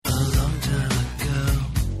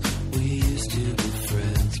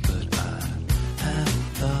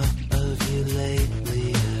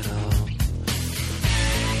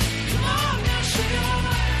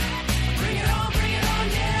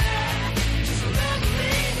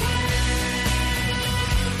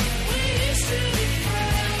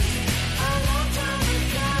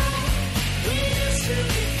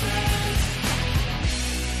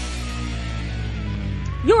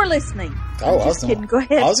listening. Oh, I'm just kidding. Go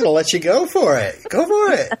ahead. I was going to let you go for it. Go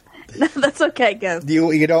for it. No, that's okay. Go.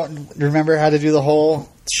 You don't remember how to do the whole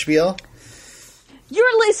spiel?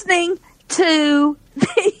 You're listening to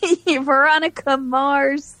the Veronica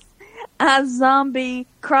Mars iZombie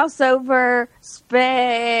crossover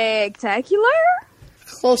spectacular.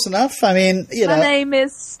 Close enough. I mean, My name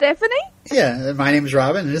is Stephanie. Yeah, my name is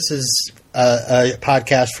Robin, and this is a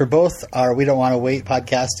podcast for both our We Don't Want to Wait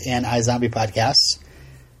podcast and iZombie podcasts.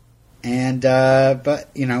 And but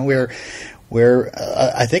we're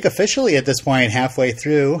I think officially at this point halfway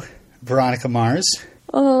through Veronica Mars.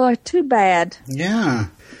 Oh, too bad. Yeah,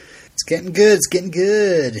 it's getting good. It's getting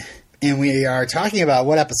good, and we are talking about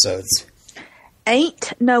what episodes?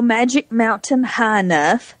 Ain't No Magic Mountain High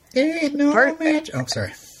Enough. Ain't no magic. Oh,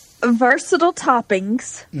 sorry. Versatile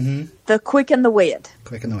Toppings. Mm-hmm. The Quick and the Wit.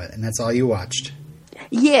 Quick and the Wit, and that's all you watched.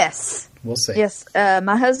 Yes. We'll see. Yes.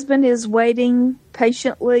 My husband is waiting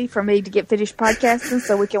patiently for me to get finished podcasting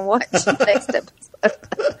so we can watch the next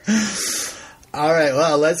episode. All right.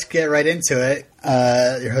 Well, let's get right into it.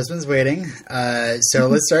 Your husband's waiting. So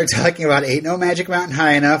let's start talking about Ain't No Magic Mountain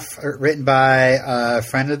High Enough, written by a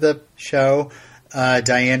friend of the show,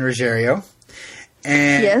 Diane Ruggiero.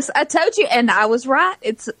 And yes, I told you, and I was right.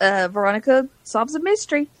 It's Veronica Solves a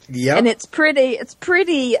Mystery. Yep. And it's pretty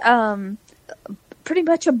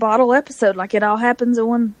much a bottle episode. Like it all happens in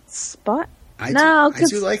one spot. I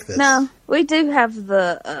do like this. No, we do have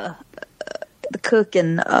the cook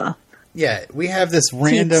and yeah, we have this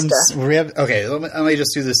random. Okay, let me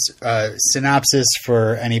just do this synopsis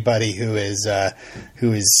for anybody who's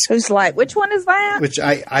like, which one is that? Which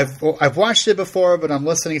I've watched it before, but I'm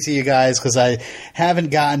listening to you guys because I haven't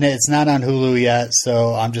gotten it. It's not on Hulu yet,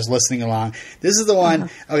 so I'm just listening along. This is the one.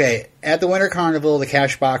 Okay, at the Winter Carnival, the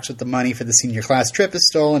cash box with the money for the senior class trip is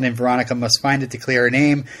stolen, and Veronica must find it to clear her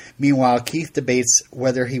name. Meanwhile, Keith debates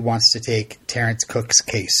whether he wants to take Terrence Cook's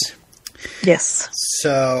case. Yes.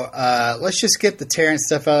 So let's just get the Terrence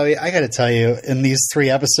stuff out of you. I got to tell you, in these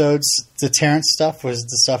 3 episodes, the Terrence stuff was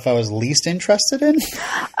the stuff I was least interested in.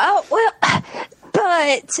 Oh, well,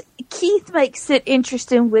 but Keith makes it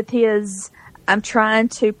interesting with his, I'm trying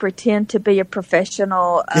to pretend to be a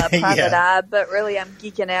professional private eye, but really I'm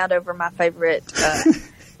geeking out over my favorite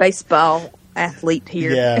baseball athlete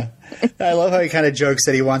here. Yeah. I love how he kind of jokes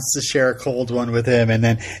that he wants to share a cold one with him, and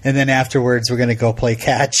then afterwards we're going to go play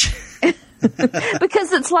catch.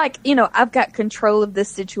 Because it's like, I've got control of this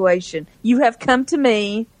situation. You have come to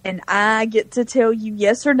me, and I get to tell you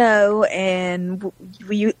yes or no, and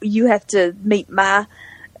you have to meet my,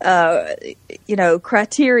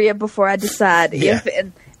 criteria before I decide if,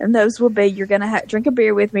 and those will be, you're going to drink a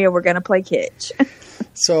beer with me, or we're going to play catch.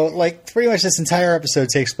 So, pretty much this entire episode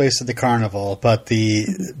takes place at the carnival, but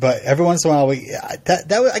every once in a while, I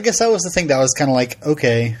guess that was the thing that was kind of like,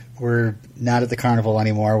 okay, we're not at the carnival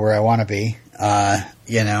anymore where I want to be, and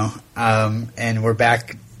we're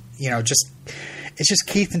back, it's just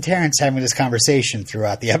Keith and Terrence having this conversation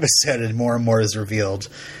throughout the episode, and more is revealed.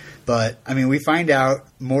 But, I mean, we find out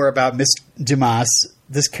more about Miss Dumas,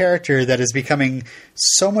 this character that is becoming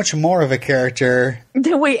so much more of a character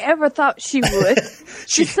than we ever thought she would.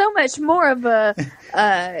 She's so much more of a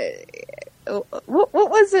what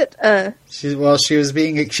was it?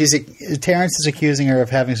 Terrence is accusing her of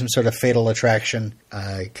having some sort of fatal attraction,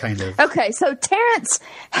 kind of. Okay, so Terrence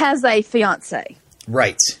has a fiance,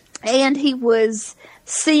 right? And he was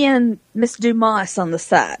seeing Miss Dumas on the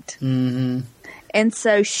side. Mm-hmm. And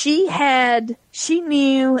so she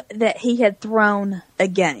knew that he had thrown a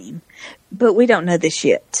game, but we don't know this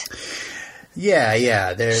yet.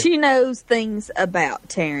 Yeah. She knows things about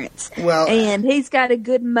Terrence. Well, and he's got a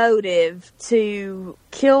good motive to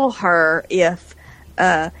kill her if,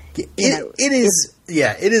 it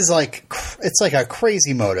is like a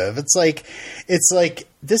crazy motive. It's like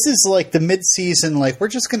this is like the mid-season, we're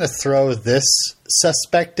just going to throw this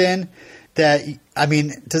suspect in. That, I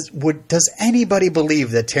mean, does anybody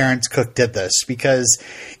believe that Terrence Cook did this? Because,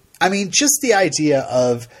 I mean, just the idea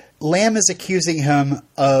of Lamb is accusing him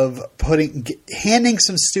of handing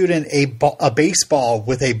some student a baseball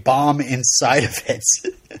with a bomb inside of it,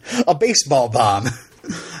 a baseball bomb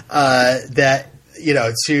that he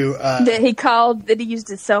used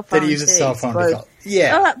his cell phone. To call.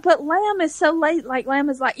 Yeah, but Lamb is so late. Lamb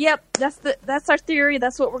is like, yep, that's our theory.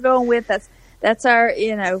 That's what we're going with. That's our,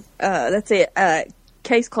 that's it.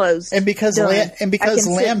 Case closed. And because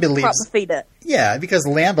Lamb believes, yeah, because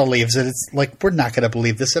Lamb believes it, it's like we're not going to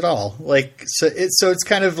believe this at all. So it's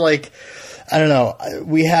kind of like, I don't know.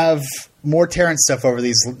 We have more Terrence stuff over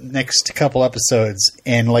these next couple episodes,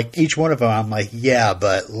 and each one of them, I'm like, yeah,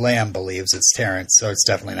 but Lamb believes it's Terrence, so it's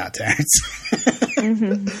definitely not Terrence.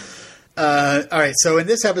 Mm-hmm. All right, so in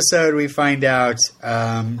this episode, we find out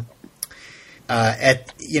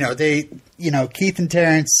Keith and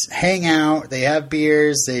Terrence hang out. They have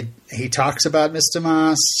beers. He talks about Mr.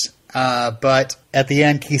 Moss, but at the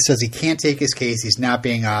end, Keith says he can't take his case. He's not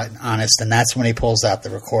being honest, and that's when he pulls out the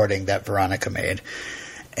recording that Veronica made.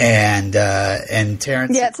 And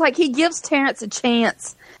Terrence, yeah, it's like he gives Terrence a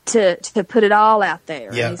chance to put it all out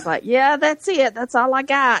there. Yeah. And he's like, yeah, that's it. That's all I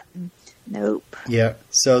got. Nope. Yeah.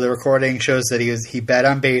 So the recording shows that he bet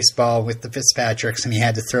on baseball with the Fitzpatricks and he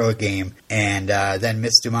had to throw a game. And then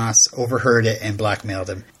Miss Dumas overheard it and blackmailed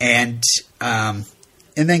him. And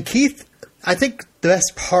then Keith, I think the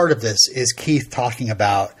best part of this is Keith talking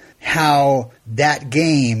about how that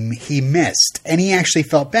game he missed. And he actually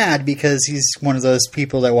felt bad because he's one of those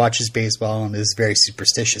people that watches baseball and is very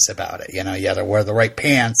superstitious about it. You know, you got to wear the right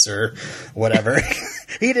pants or whatever.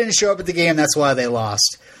 He didn't show up at the game. That's why they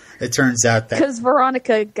lost. It turns out that... Because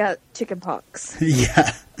Veronica got chickenpox.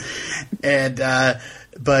 Yeah. And,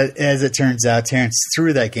 but as it turns out, Terrence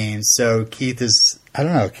threw that game. So Keith is, I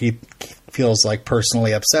don't know, Keith feels like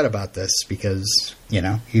personally upset about this because, you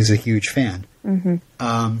know, he's a huge fan. Mm-hmm.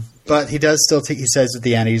 But he does still he says at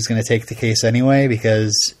the end he's going to take the case anyway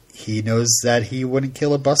because he knows that he wouldn't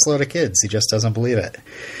kill a busload of kids. He just doesn't believe it.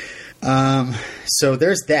 So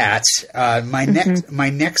there's that. My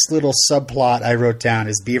next little subplot I wrote down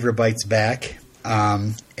is Beaver Bites Back.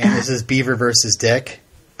 And this is Beaver versus Dick,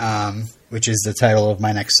 which is the title of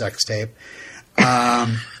my next sex tape.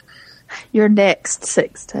 Your next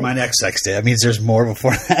sex tape. My next sex tape. That means there's more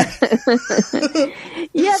before that.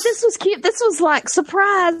 Yeah, this was cute. This was like,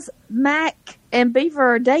 surprise, Mac and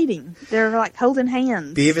Beaver are dating. They're like holding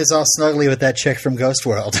hands. Beaver's all snuggly with that chick from Ghost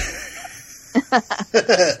World.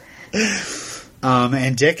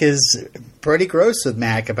 And Dick is pretty gross with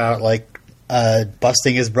Mac about like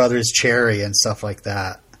busting his brother's cherry and stuff like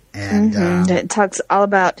that. And it talks all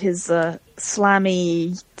about his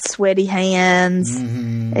slimy, sweaty hands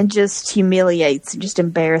and just humiliates, just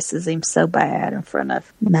embarrasses him so bad in front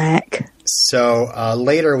of Mac. So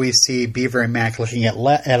later we see Beaver and Mac looking at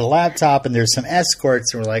a laptop, and there's some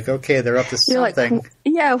escorts, and we're like, okay, they're up to something. Like,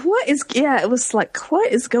 it was like,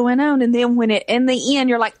 what is going on? And then when in the end,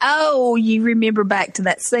 you're like, oh, you remember back to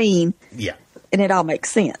that scene. Yeah. And it all makes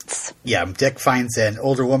sense. Yeah, Dick finds an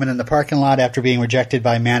older woman in the parking lot after being rejected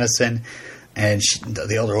by Madison, and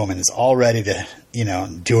the older woman is all ready to,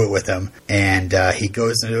 do it with him. And he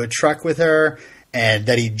goes into a truck with her, and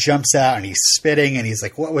then he jumps out, and he's spitting, and he's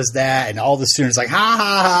like, what was that? And all the students are like, ha,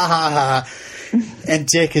 ha, ha, ha, ha. And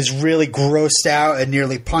Dick is really grossed out and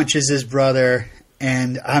nearly punches his brother.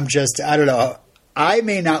 And I don't know. I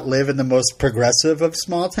may not live in the most progressive of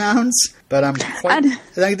small towns, but I'm quite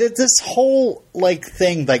like this whole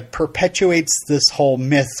thing perpetuates this whole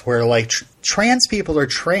myth where trans people are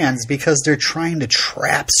trans because they're trying to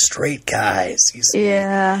trap straight guys. You see?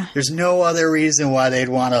 Yeah. There's no other reason why they'd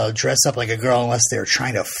want to dress up like a girl unless they're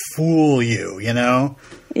trying to fool you,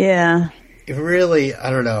 Yeah. It really, I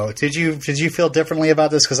don't know. Did you feel differently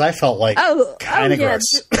about this? Because I felt kind of gross.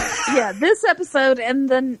 Yeah, this episode and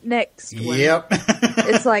the next one. Yep.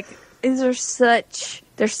 It's like, they're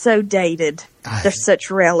so dated. They're such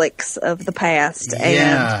relics of the past.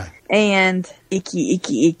 Yeah. And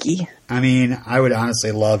icky. I mean, I would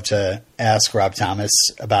honestly love to ask Rob Thomas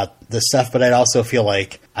about this stuff, but I'd also feel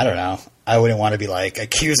like, I don't know, I wouldn't want to be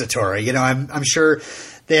accusatory. I'm sure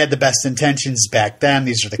they had the best intentions back then.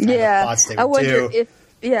 These are the kind of plots they would do.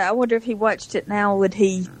 I wonder if he watched it now, would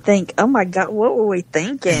he think, oh my God, what were we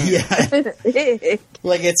thinking? Yeah.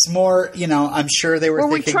 It's more, I'm sure they were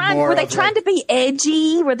thinking more. Were they trying to be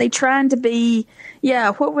edgy? Were they trying to be,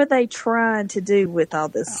 what were they trying to do with all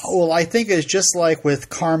this? Well, I think it's just like with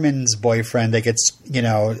Carmen's boyfriend that gets,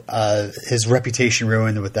 his reputation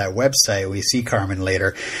ruined with that website. We see Carmen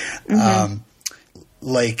later.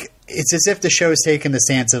 It's as if the show is taking the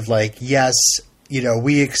stance of yes,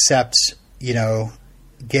 we accept,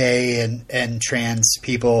 gay and trans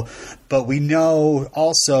people, but we know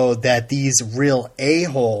also that these real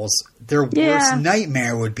a-holes, their worst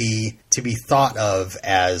nightmare would be to be thought of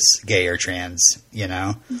as gay or trans,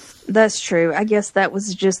 That's true. I guess that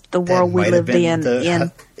was just the world we lived in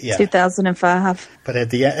 2005. But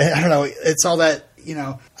at the end, I don't know, it's all that,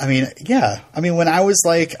 I mean, when I was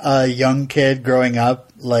a young kid growing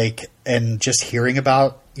up, and just hearing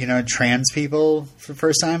about, trans people for the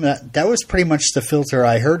first time, that was pretty much the filter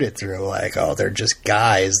I heard it through. They're just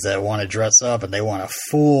guys that want to dress up and they want to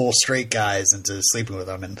fool straight guys into sleeping with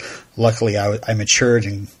them. And luckily I matured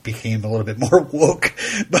and became a little bit more woke,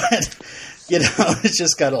 but it's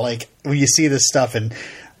just gotta when you see this stuff, and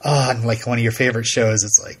on like one of your favorite shows,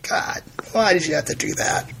 it's like, God, why did you have to do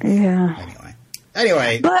that? Yeah.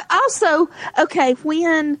 Anyway. But also, okay,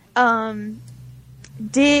 when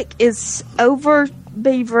Dick is over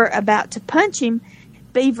Beaver about to punch him,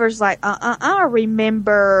 Beaver's like, I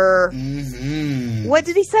remember. Mm-hmm. What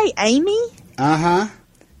did he say, Amy? Uh-huh.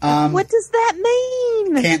 What does that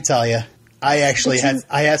mean? Can't tell you. I actually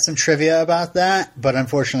had some trivia about that, but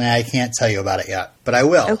unfortunately I can't tell you about it yet. But I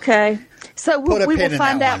will. Okay. So we will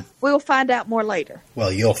find out. One. We will find out more later.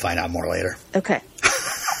 Well, you'll find out more later. Okay.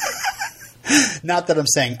 Not that I'm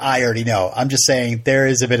saying I already know. I'm just saying there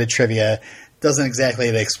is a bit of trivia. Doesn't exactly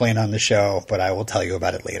explain on the show, but I will tell you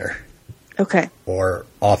about it later. Okay. Or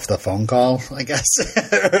off the phone call, I guess.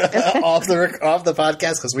 off the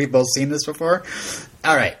podcast, because we've both seen this before.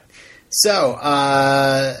 All right. So,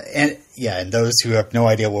 and those who have no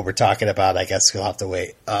idea what we're talking about, I guess you'll have to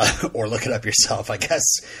wait or look it up yourself, I guess.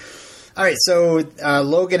 All right, so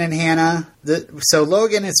Logan and Hannah. So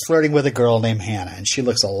Logan is flirting with a girl named Hannah, and she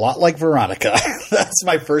looks a lot like Veronica. That's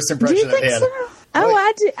my first impression of Hannah. Do you think so?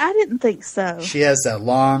 Oh, I didn't think so. She has that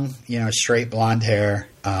long, straight blonde hair.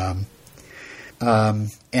 And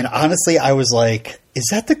honestly, I was like, is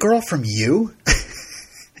that the girl from You?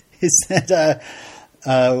 Is that,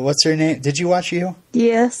 what's her name? Did you watch You?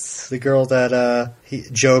 Yes. The girl that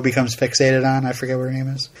Joe becomes fixated on. I forget what her name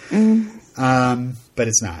is. But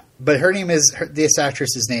it's not. But her name is, this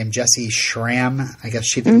actress is named Jessie Schramm. I guess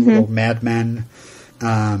she did Little Mad Men.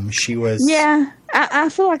 She was... Yeah, I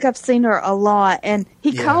feel like I've seen her a lot. And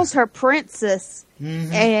he calls her Princess.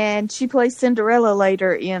 Mm-hmm. And she plays Cinderella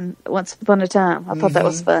later in Once Upon a Time. I thought that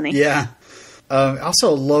was funny. Yeah.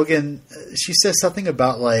 Also, Logan, she says something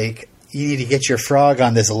about, like, you need to get your frog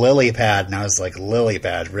on this lily pad. And I was like, lily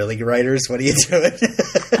pad? Really, writers? What are you doing?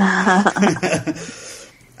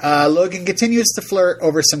 Logan continues to flirt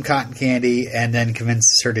over some cotton candy and then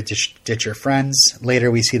convinces her to ditch her friends. Later,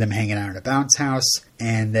 we see them hanging out at a bounce house.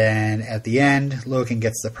 And then at the end, Logan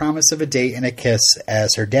gets the promise of a date and a kiss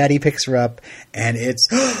as her daddy picks her up. And it's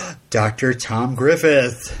Dr. Tom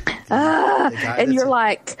Griffith. And you're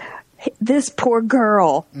like, this poor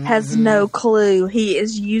girl has no clue. He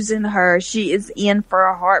is using her. She is in for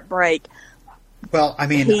a heartbreak. Well, I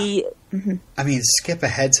mean... skip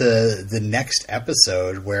ahead to the next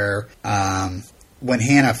episode where when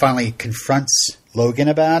Hannah finally confronts Logan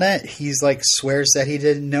about it, he's like swears that he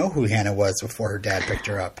didn't know who Hannah was before her dad picked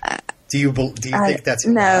her up. Do you think that's a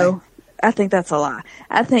lie? No, I think that's a lie.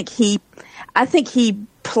 I think he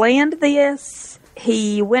planned this.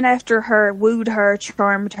 He went after her, wooed her,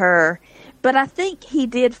 charmed her. But I think he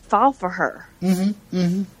did fall for her. I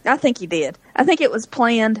think he did. I think it was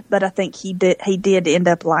planned, but I think he did end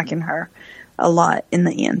up liking her a lot in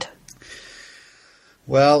the end.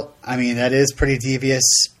 Well, I mean, that is pretty devious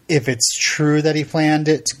if it's true that he planned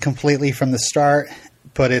it completely from the start,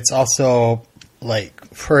 but it's also, like,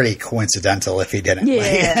 pretty coincidental if he didn't.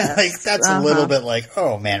 Yeah. Like, that's a little bit like,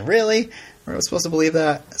 oh, man, really? We're supposed to believe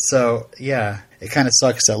that? So, yeah, it kind of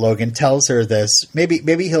sucks that Logan tells her this.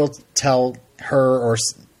 Maybe he'll tell her or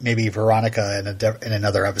maybe Veronica in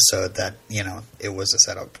another episode that, it was a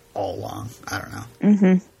setup all along. I don't know.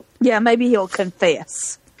 Yeah, maybe he'll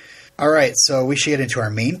confess. All right, so we should get into our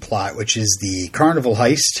main plot, which is the carnival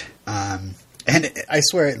heist. And I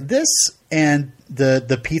swear, this and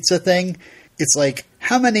the pizza thing, it's like,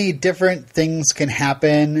 how many different things can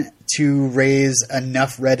happen to raise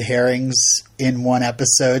enough red herrings in one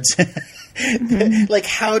episode? Like,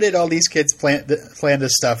 how did all these kids plan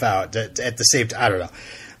this stuff out at the same time? I don't know.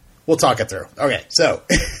 We'll talk it through. Okay, so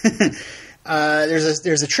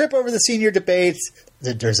there's a trip over the senior debate.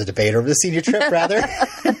 There's a debate over the senior trip, rather.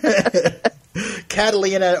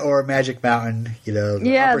 Catalina or Magic Mountain,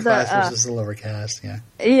 the upper class versus the lower caste.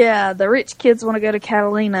 Yeah, the rich kids want to go to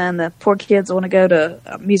Catalina and the poor kids want to go to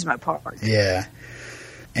amusement park. Yeah.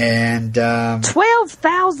 And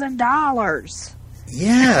 $12,000.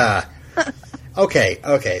 Yeah.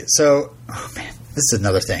 Okay. So, oh man, this is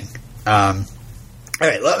another thing. All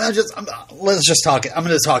right, let's just talk it. I'm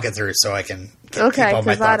going to talk it through so I can keep all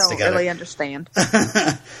my thoughts together. I don't really understand.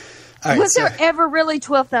 Right, was there ever really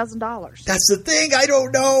 $12,000? That's the thing. I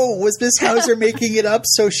don't know. Was Miss Hauser making it up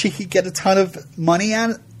so she could get a ton of money on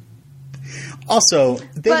it? Also,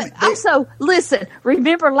 listen.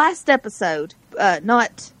 Remember last episode?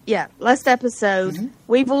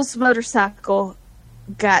 Weevil's motorcycle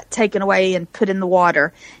got taken away and put in the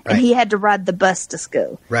water, and he had to ride the bus to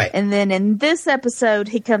school. Right. And then in this episode,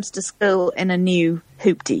 he comes to school in a new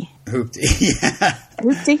hoopty. Yeah.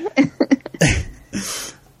 Hoopty?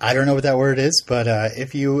 I don't know what that word is, but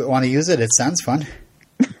if you want to use it, it sounds fun.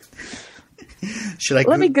 Should I?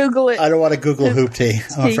 Let me Google it. I don't want to Google hoopty.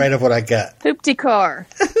 I'm afraid of what I get. Hoopty car.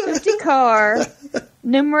 Hoopty car.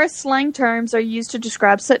 Numerous slang terms are used to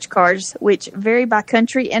describe such cars, which vary by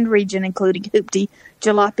country and region, including hoopty,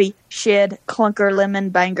 jalopy, shed, clunker, lemon,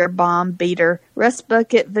 banger, bomb, beater, rust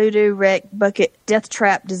bucket, voodoo, wreck, bucket, death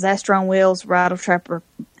trap, disaster on wheels, rattle trapper.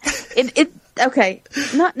 Okay,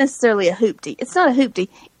 not necessarily a hoopty. It's not a hoopty.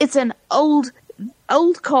 It's an old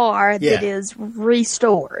car that is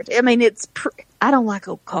restored. I mean, I don't like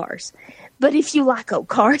old cars. But if you like old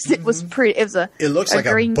cars, it was pretty. It looks like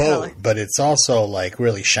green a boat, color. but it's also like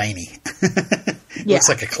really shiny. Looks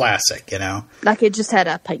like a classic, you know. Like it just had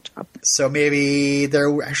a paint job. So maybe there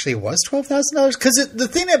actually was $12,000, because the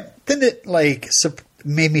thing that like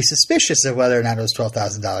made me suspicious of whether or not it was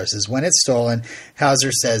 $12,000 is when it's stolen.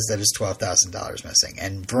 Hauser says that it's $12,000 missing,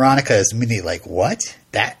 and Veronica is immediately like, "What?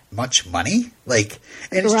 That much money?" Like,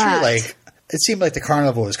 and it's true. Like, it seemed like the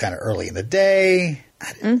carnival was kind of early in the day.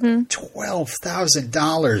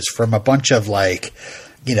 $12,000 from a bunch of like,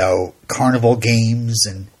 you know, carnival games,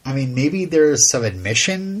 and I mean maybe there's some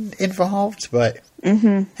admission involved, but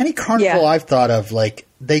any carnival I've thought of, like,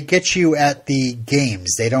 they get you at the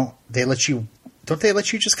games. Don't they let you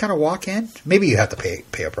just kind of walk in? Maybe you have to pay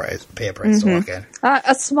a price to walk in.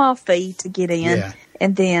 A small fee to get in,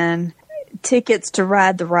 and then tickets to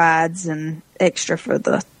ride the rides and extra for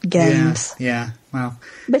the games. Yeah. Well,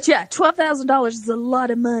 but yeah, $12,000 is a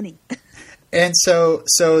lot of money. And so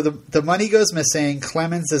the money goes missing.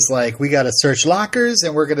 Clemens is like, "We got to search lockers,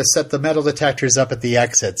 and we're going to set the metal detectors up at the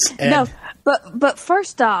exits." And no, but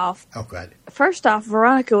first off, God. First off,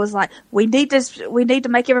 Veronica was like, "We need to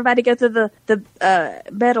make everybody go through the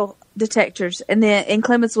metal detectors," and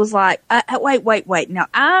Clemens was like, "Wait! Now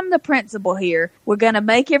I'm the principal here. We're going to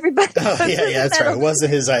make everybody." Oh yeah, that's right. It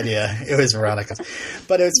wasn't his idea. It was Veronica's.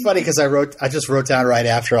 But it was funny because I just wrote down right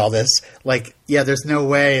after all this, like, yeah, there's no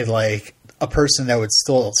way like a person that would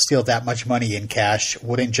steal that much money in cash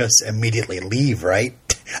wouldn't just immediately leave, right?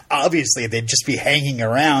 Obviously, they'd just be hanging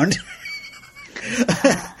around.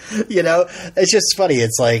 You know, it's just funny.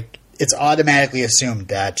 It's like, it's automatically assumed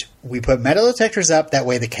that we put metal detectors up, that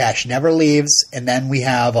way the cash never leaves, and then we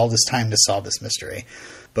have all this time to solve this mystery.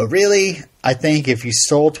 But really, I think if you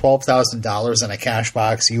stole $12,000 in a cash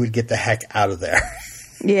box, you would get the heck out of there.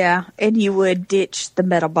 Yeah, and you would ditch the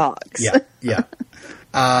metal box. Yeah.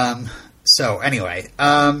 So anyway,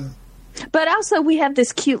 but also we have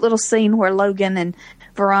this cute little scene where Logan and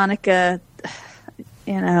Veronica,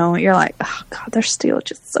 you know, you're like, oh God, they're still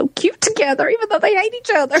just so cute together, even though they hate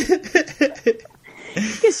each other.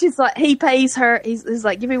 Because she's like, he pays her. He's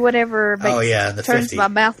like, give me whatever. The turns 50. My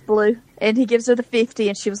mouth blue, and he gives her the 50,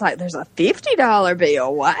 and she was like, "There's a $50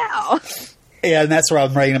 bill. Wow." Yeah, and that's where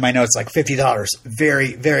I'm writing in my notes, like $50,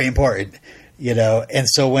 very, very important. You know, and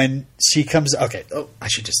so when she comes, I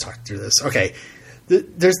should just talk through this. Okay,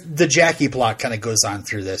 there's the Jackie plot kind of goes on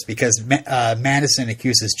through this because Madison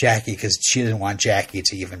accuses Jackie because she didn't want Jackie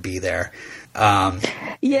to even be there.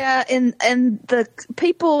 Yeah, and the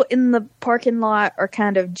people in the parking lot are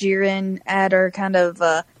kind of jeering at her. Kind of,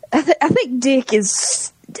 I think Dick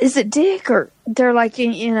is it Dick, or they're like,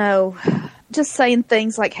 you know, just saying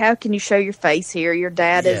things like, "How can you show your face here? Your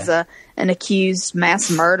dad is an accused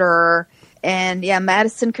mass murderer." And yeah,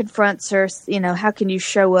 Madison confronts her, you know, "How can you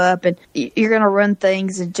show up and you're going to run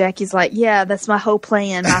things?" And Jackie's like, "Yeah, that's my whole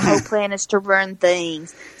plan. My whole plan is to run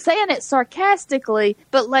things." Saying it sarcastically,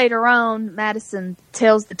 but later on, Madison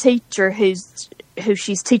tells the teacher who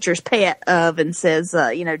she's teacher's pet of, and says,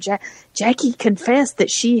 you know, Jackie confessed that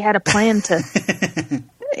she had a plan to.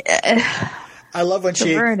 I love when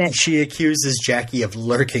she accuses Jackie of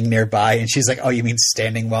lurking nearby, and she's like, "Oh, you mean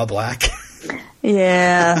standing while black?"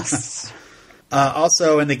 Yes.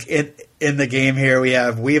 Also in the game here, we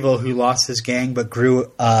have Weevil, who lost his gang but grew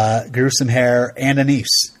some hair, and a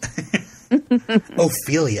niece,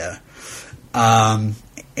 Ophelia.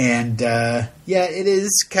 It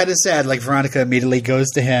is kind of sad. Like, Veronica immediately goes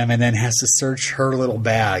to him and then has to search her little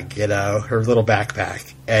bag, you know, her little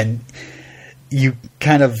backpack, and you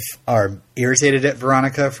kind of are irritated at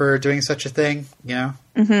Veronica for doing such a thing, you know,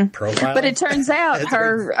 profiling. But it turns out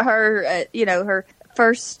her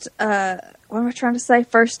first. What am I trying to say?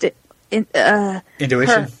 First, intuition,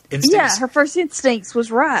 instincts. Yeah, her first instincts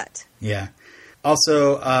was right. Yeah.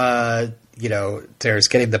 Also, you know, there's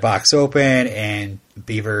getting the box open, and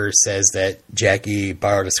Beaver says that Jackie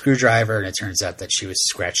borrowed a screwdriver, and it turns out that she was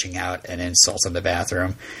scratching out an insult in the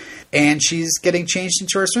bathroom. And she's getting changed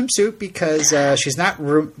into her swimsuit because she's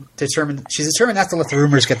determined not to let the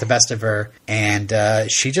rumors get the best of her, and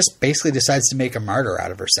she just basically decides to make a martyr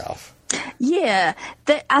out of herself. Yeah,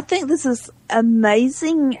 I think this is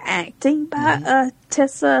amazing acting by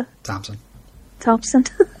Tessa Thompson.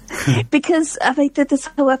 Because I think that this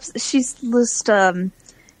whole episode, she's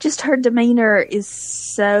just her demeanor is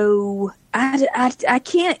so I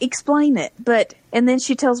can't explain it. But and then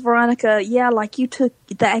she tells Veronica, "Yeah, like you took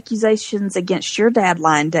the accusations against your dad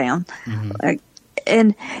lying down." Like,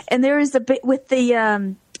 and there is a bit with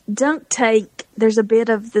the dunk tank. There's a bit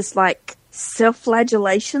of this like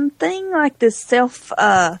self-flagellation thing, like this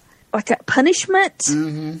like a punishment,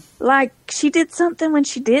 like she did something when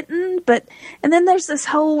she didn't. But and then there's this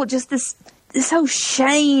whole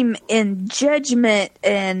shame and judgment,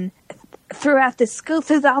 and throughout this school,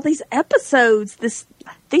 through all these episodes,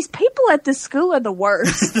 these people at this school are the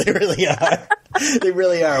worst. They really are. They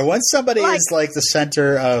really are. Once somebody is like the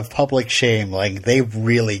center of public shame, like they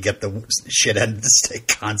really get the shit end of the stick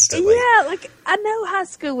constantly. Yeah, like I know high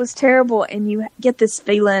school was terrible, and you get this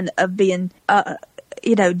feeling of being,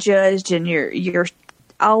 judged, and you're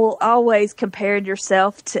always comparing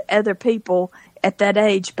yourself to other people at that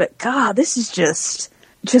age. But God, this is just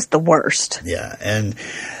the worst. Yeah, and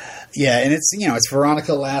it's it's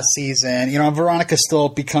Veronica last season. Veronica is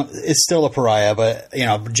still a pariah, but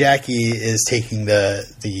Jackie is taking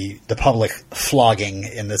the public flogging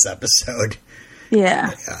in this episode.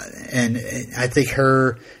 Yeah, and I think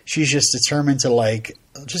she's just determined to like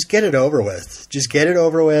just get it over with. Just get it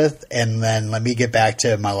over with, and then let me get back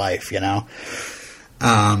to my life.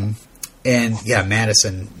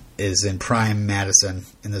 Madison is in prime Madison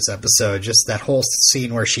in this episode. Just that whole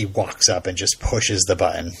scene where she walks up and just pushes the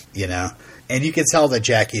button, and you can tell that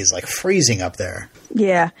Jackie is like freezing up there.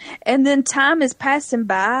 Yeah. And then time is passing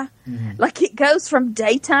by. Like it goes from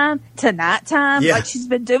daytime to nighttime. Yeah. Like she's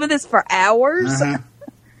been doing this for hours. And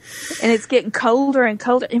it's getting colder and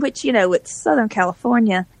colder, which, it's Southern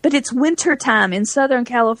California, but it's winter time in Southern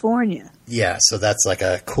California. Yeah. So that's like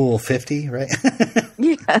a cool 50, right?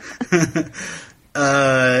 Yeah.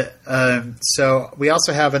 So we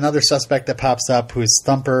also have another suspect that pops up who's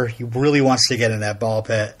Thumper. He really wants to get in that ball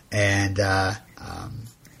pit, and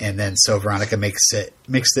then so Veronica makes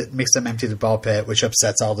them empty the ball pit, which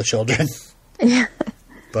upsets all the children. Yeah.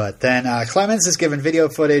 But then Clemens is given video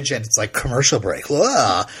footage, and it's like commercial break.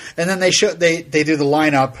 Ugh. And then they do the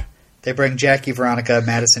lineup. They bring Jackie, Veronica,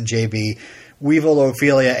 Madison, JB, Weevil,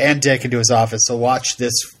 Ophelia, and Dick into his office to watch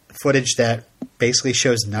this footage that basically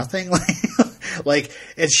shows nothing. Like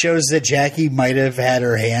it shows that Jackie might have had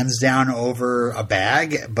her hands down over a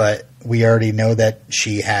bag, but we already know that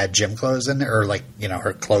she had gym clothes in there, or like,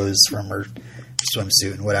 her clothes from her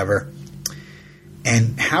swimsuit and whatever.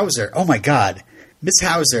 And Hauser, oh my God, Miss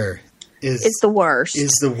Hauser is the worst.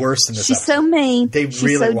 Is the worst in this She's episode. So mean. She's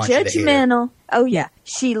really so want judgmental. Oh yeah,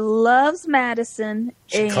 she loves Madison.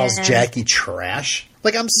 She calls Jackie trash.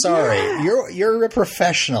 Like, I'm sorry, you're a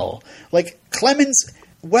professional. Like Clemens,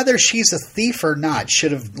 whether she's a thief or not,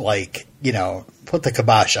 should have put the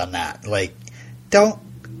kibosh on that. Like, don't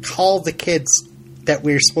call the kids that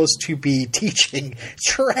we're supposed to be teaching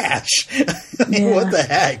trash. What the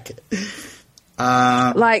heck?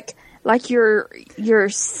 Like you're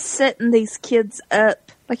setting these kids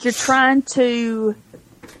up, like you're trying to,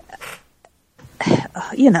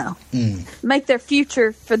 make their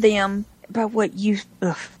future for them by what you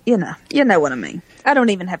know what I mean. I don't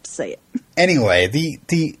even have to say it. Anyway,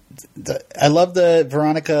 I love the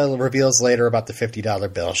Veronica reveals later about the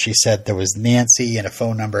 $50 bill. She said there was Nancy and a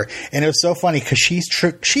phone number, and it was so funny because she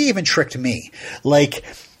even tricked me. Like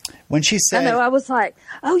when she said, I know, I was like,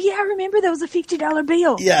 oh yeah, I remember there was a $50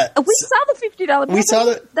 bill. Yeah, we saw the $50 bill. We saw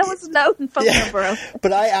that was no phone number.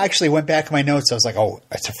 But I actually went back in my notes. I was like, oh,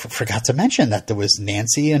 I forgot to mention that there was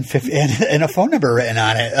Nancy and a phone number written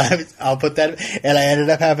on it. I'll put that, and I ended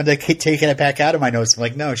up having to take it back out of my notes. I'm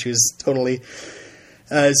like, no, she was totally.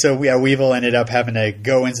 Weevil ended up having to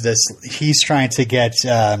go into this. He's trying to get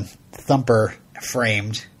Thumper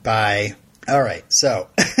framed by. All right, so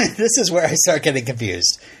this is where I start getting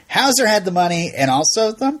confused. Hauser had the money, and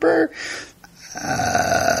also Thumper.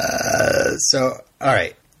 All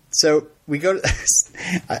right, so we go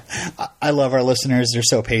to. I love our listeners; they're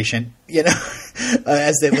so patient,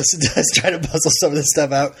 as they listen to us try to puzzle some of this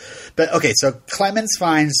stuff out. But okay, so Clemens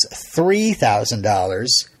finds $3,000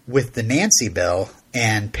 with the Nancy bill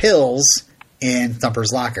and pills in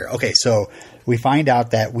Thumper's locker. Okay, so we find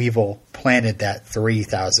out that Weevil planted that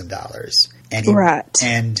 $3,000.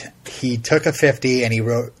 And he took a 50 and he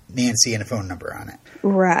wrote Nancy and a phone number on it.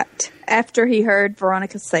 Right. After he heard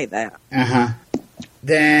Veronica say that. Uh-huh.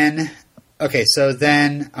 Then,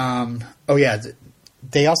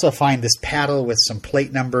 they also find this paddle with some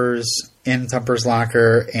plate numbers in Thumper's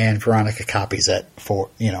locker, and Veronica copies it for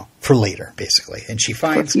later, basically. And she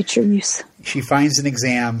finds for future use. She finds an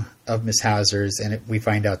exam of Miss Hauser's, and we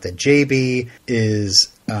find out that JB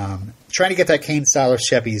is trying to get that Kane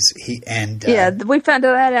scholarship. We found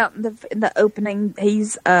that out in the opening.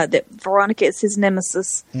 He's that Veronica is his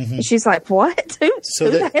nemesis. Mm-hmm. And she's like, "What? Who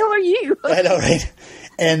the hell are you?" I know, right?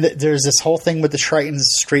 And there's this whole thing with the Tritons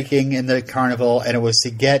streaking in the carnival, and it was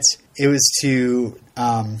to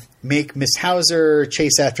make Miss Hauser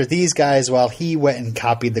chase after these guys while he went and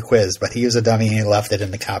copied the quiz, but he was a dummy and he left it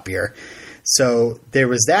in the copier. So there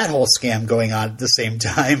was that whole scam going on at the same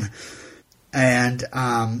time. And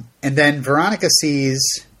then Veronica sees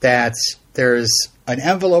that there's an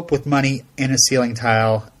envelope with money in a ceiling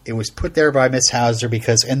tile. It was put there by Miss Hauser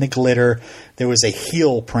because in the glitter there was a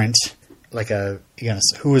heel print, like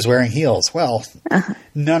who was wearing heels? Well,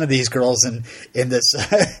 none of these girls in this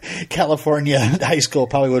California high school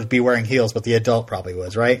probably would be wearing heels, but the adult probably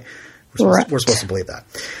was, right? We're supposed to believe that.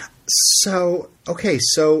 So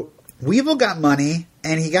Weevil got money,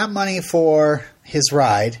 and he got money for his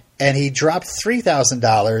ride, and he dropped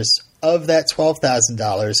 $3,000 of that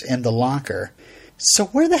 $12,000 in the locker. So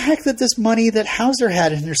where the heck did this money that Hauser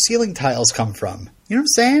had in her ceiling tiles come from? You know what I'm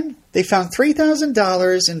saying? They found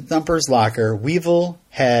 $3,000 in Thumper's locker. Weevil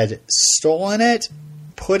had stolen it,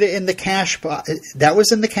 put it in the cash box. That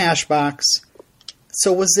was in the cash box.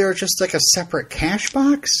 So was there just like a separate cash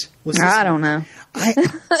box? I don't know.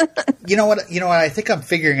 You know what? I think I'm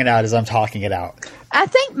figuring it out as I'm talking it out. I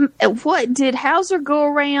think, what, did Hauser go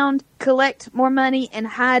around, collect more money and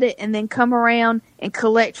hide it, and then come around and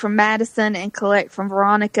collect from Madison and collect from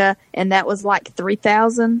Veronica, and that was like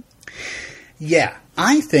 $3,000? Yeah.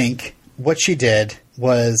 I think what she did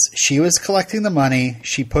was she was collecting the money,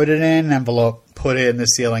 she put it in an envelope, put it in the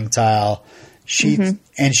ceiling tile.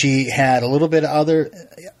 And she had a little bit of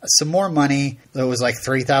some more money that was like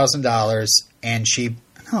 $3,000, and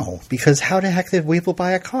because how the heck did Weevil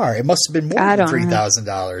buy a car? It must have been more than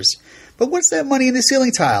 $3,000. But what's that money in the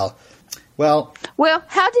ceiling tile? Well,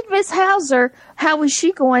 how did Miss Hauser? How was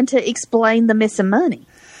she going to explain the missing money?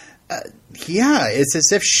 It's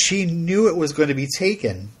as if she knew it was going to be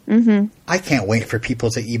taken. Mm-hmm. I can't wait for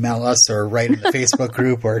people to email us or write in the Facebook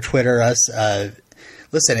group or Twitter us.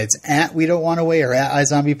 Listen, it's at We Don't Want to Wait or at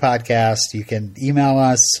iZombie Podcast. You can email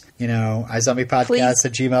us,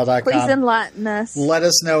 iZombiePodcast@gmail.com. Please enlighten us. Let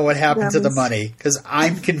us know what happened to the money, because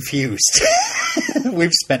I'm confused.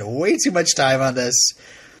 We've spent way too much time on this.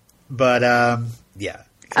 But, yeah.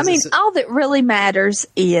 All that really matters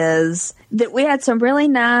is that we had some really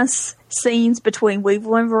nice scenes between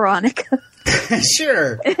Weevil and Veronica.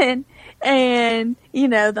 Sure. And,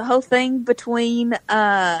 the whole thing between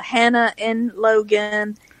Hannah and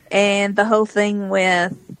Logan, and the whole thing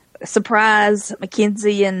with surprise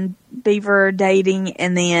Mackenzie and Beaver dating,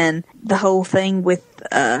 and then the whole thing with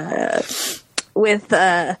that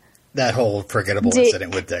whole forgettable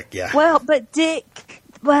incident with Dick, yeah. Well, but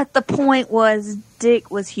the point was Dick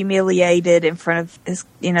was humiliated in front of his,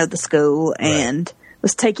 the school, and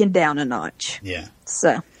was taken down a notch. Yeah.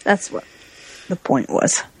 So that's what the point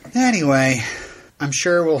was. Anyway, I'm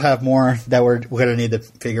sure we'll have more that we're going to need to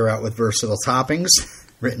figure out with Versatile Toppings,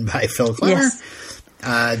 written by Phil Klemmer. Yes.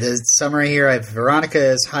 The summary here, Veronica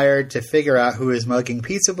is hired to figure out who is mugging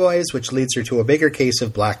pizza boys, which leads her to a bigger case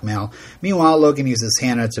of blackmail. Meanwhile, Logan uses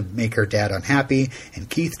Hannah to make her dad unhappy, and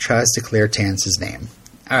Keith tries to clear Tance's name.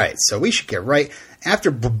 All right, so we should get right.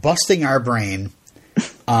 After busting our brain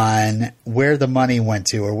on where the money went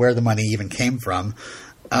to, or where the money even came from,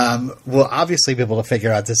 we'll obviously be able to figure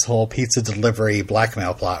out this whole pizza delivery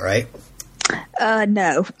blackmail plot, right?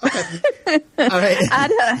 No. Okay. All right.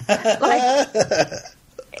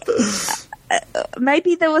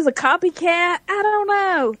 Maybe there was a copycat. I don't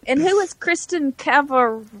know. And who was Kristen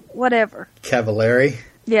whatever? Cavallari?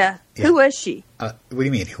 Yeah. Who was she? What do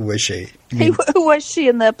you mean, who was she? Who was she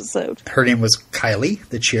in the episode? Her name was Kylie,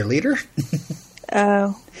 the cheerleader.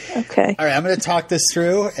 Oh, okay. All right, I'm going to talk this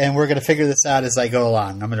through, and we're going to figure this out as I go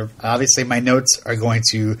along. Obviously, my notes are going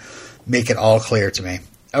to make it all clear to me.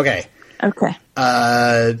 Okay. Okay.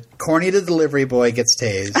 Corny the delivery boy gets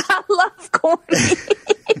tased. I love Corny.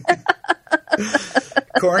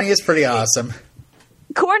 Corny is pretty awesome.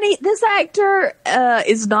 Corny, this actor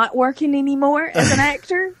is not working anymore as an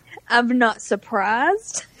actor. I'm not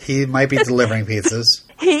surprised. He might be delivering pizzas.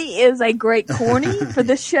 He is a great Corny for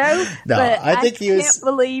the show. No, but I think can't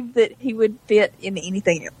believe that he would fit in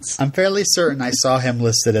anything else. I'm fairly certain I saw him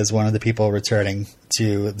listed as one of the people returning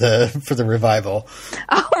for the revival.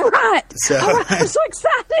 All right. I'm so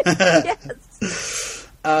excited. Yes.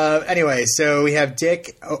 Anyway, so we have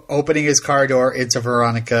Dick opening his car door into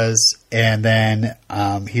Veronica's, and then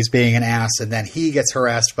he's being an ass, and then he gets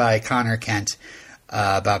harassed by Connor Kent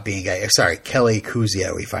about being gay. Sorry, Kelly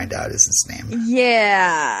Kuzio, we find out is his name.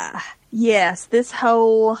 Yeah. Yes, this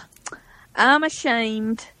whole I'm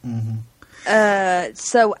ashamed,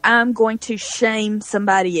 so I'm going to shame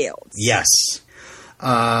somebody else. Yes.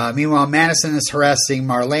 Meanwhile, Madison is harassing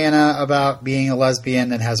Marlena about being a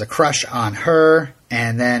lesbian and has a crush on her.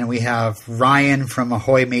 And then we have Ryan from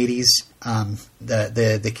Ahoy Mateys,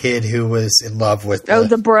 the kid who was in love with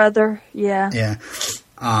the brother. Yeah. Yeah.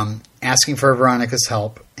 Asking for Veronica's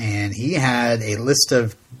help. And he had a list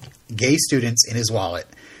of gay students in his wallet.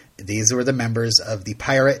 These were the members of the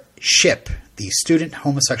pirate ship, the Student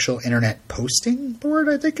Homosexual Internet Posting Board,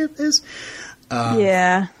 I think it is.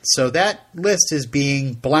 Yeah. So that list is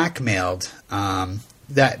being blackmailed. So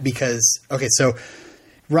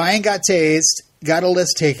Ryan got tased, got a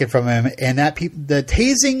list taken from him, and the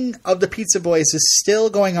tasing of the pizza boys is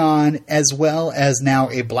still going on, as well as now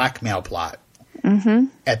a blackmail plot. Mm-hmm.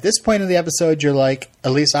 At this point in the episode, you're like, at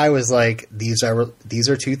least I was like, these are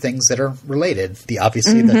two things that are related. The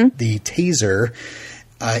taser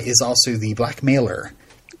is also the blackmailer.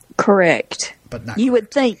 Correct. But not. You would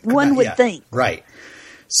think. One would think. Right.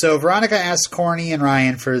 So Veronica asks Corny and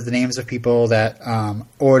Ryan for the names of people that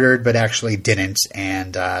ordered but actually didn't.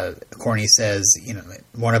 And Corny says,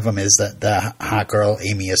 one of them is the hot girl,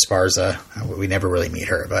 Amy Esparza. We never really meet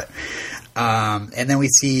her. But and then we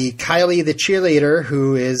see Kylie, the cheerleader,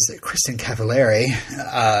 who is Kristen Cavallari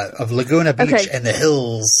of Laguna Beach and the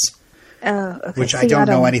Hills. Oh, okay. Which I don't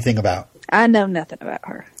know anything about. I know nothing about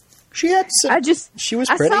her. She was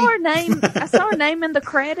pretty. I saw her name. I saw her name in the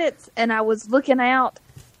credits, and I was looking out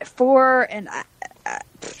for her, and I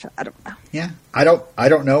don't know. Yeah, I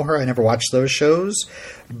don't know her. I never watched those shows,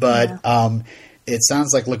 but it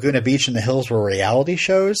sounds like Laguna Beach and the Hills were reality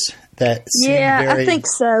shows that seem I think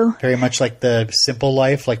so. Very much like The Simple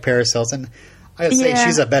Life, like Paris Hilton. I'd say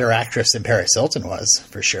she's a better actress than Paris Hilton was,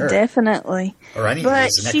 for sure. Definitely. Or any of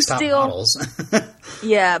those next top models.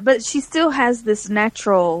 Yeah, but she still has this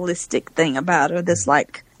naturalistic thing about her, this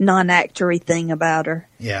like non-actory thing about her.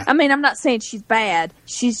 Yeah. I mean, I'm not saying she's bad.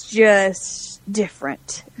 She's just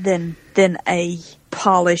different than a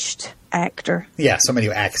polished actor. Yeah, somebody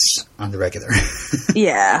who acts on the regular.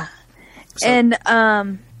 Yeah. So. And,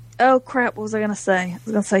 oh crap, what was I going to say? I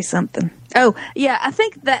was going to say something. Oh, yeah, I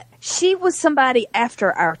think that she was somebody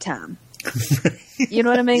after our time. You know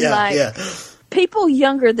what I mean? People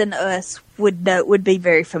younger than us would be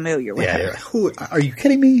very familiar with her. Yeah. Who are you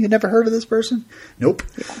kidding me? You never heard of this person? Nope.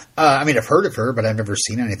 Yeah. I mean, I've heard of her, but I've never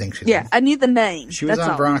seen anything she's in. I knew the name. She was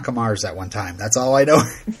on Veronica Mars at one time. That's all I know.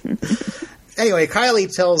 Anyway, Kylie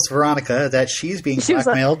tells Veronica that she's being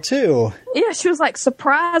blackmailed too. Yeah, she was like,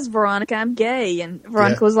 "Surprise, Veronica, I'm gay," and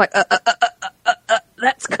Veronica was like,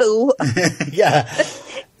 "That's cool." Yeah.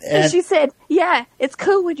 And she said, "Yeah, it's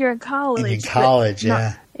cool when you're in college." In college,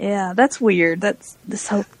 yeah. Yeah, that's weird. That's this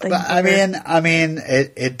whole thing. But, I mean,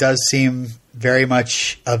 it does seem very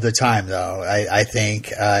much of the time, though. I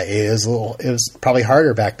think it was probably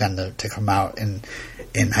harder back then to come out in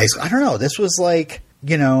high school. I don't know. This was like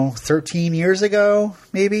 13 years ago,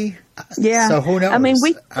 maybe. Yeah. So who knows? I mean,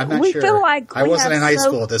 I'm not we sure. feel like I wasn't in high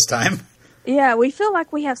school at this time. Yeah, we feel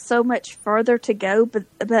like we have so much further to go, but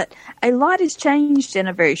a lot has changed in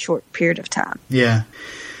a very short period of time. Yeah.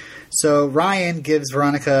 So Ryan gives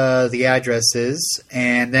Veronica the addresses,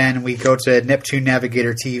 and then we go to Neptune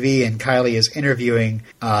Navigator TV, and Kylie is interviewing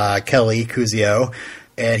Kelly Kuzio,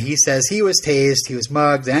 and he says he was tased, he was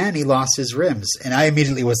mugged, and he lost his rims. And I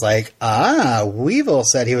immediately was like, Weevil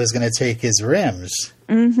said he was going to take his rims.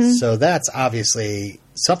 Mm-hmm. So that's obviously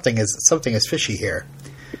something is fishy here.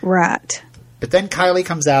 Right. But then Kylie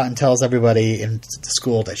comes out and tells everybody in the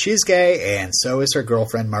school that she's gay, and so is her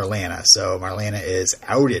girlfriend Marlena. So Marlena is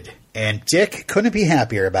outed. And Dick couldn't be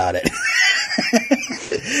happier about it.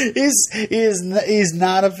 He's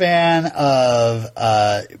not a fan of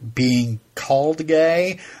being called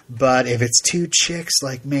gay, but if it's two chicks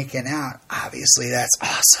like making out, obviously that's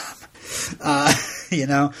awesome.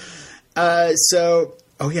 So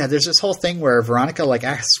there's this whole thing where Veronica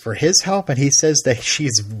asks for his help, and he says that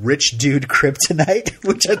she's rich dude kryptonite,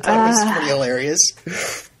 which I thought was pretty hilarious.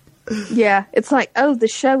 Yeah, it's like, the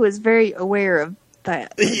show is very aware of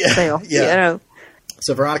that. Yeah.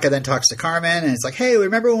 So Veronica then talks to Carmen, and it's like, hey,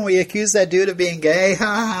 remember when we accused that dude of being gay?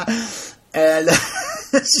 And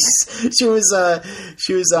she was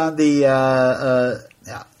on the.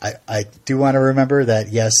 I do want to remember that,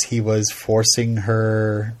 yes, he was forcing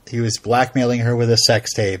her. He was blackmailing her with a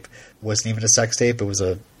sex tape. It wasn't even a sex tape. It was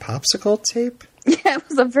a popsicle tape. Yeah, it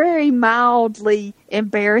was a very mildly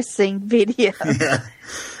embarrassing video. Yeah.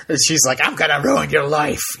 She's like, I'm going to ruin your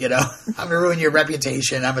life, I'm going to ruin your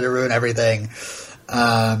reputation. I'm going to ruin everything.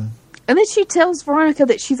 And then she tells Veronica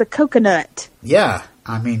that she's a coconut. Yeah.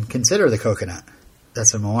 I mean, consider the coconut.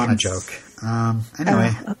 That's a Moana joke.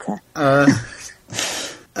 Anyway. Okay.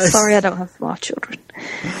 Sorry, I don't have small children.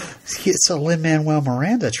 It's a Lin-Manuel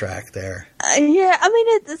Miranda track there. Yeah, I mean,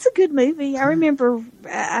 it's a good movie. I remember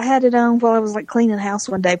I had it on while I was like cleaning the house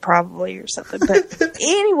one day, probably, or something. But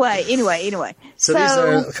anyway. So these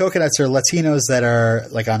are coconuts are Latinos that are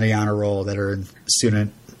like on the honor roll, that are in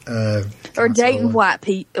student or dating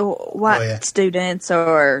white students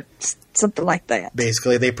or something like that.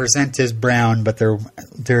 Basically, they present as brown, but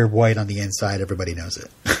they're white on the inside. Everybody knows it.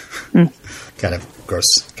 Kind of gross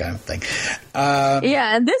kind of thing.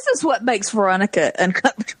 Yeah, and this is what makes Veronica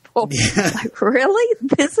uncomfortable. Yeah. Like, really?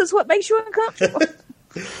 This is what makes you uncomfortable?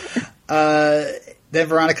 Then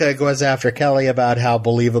Veronica goes after Kelly about how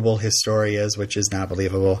believable his story is, which is not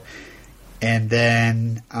believable. And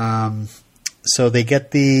then, so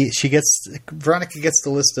Veronica gets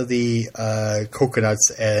the list of the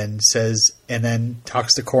coconuts and then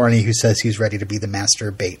talks to Corny, who says he's ready to be the master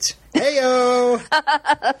of bait. Heyo!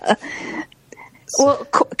 Well,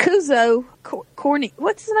 Kuzo, Corny,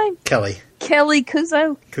 what's his name? Kelly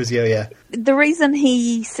Kuzo? Kuzio, yeah. The reason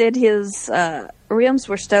he said his rims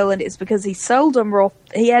were stolen is because he sold them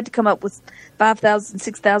he had to come up with $5,000,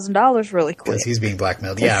 $6,000 really quick. Because he's being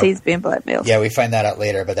blackmailed. Yeah, he's being blackmailed. Yeah, we find that out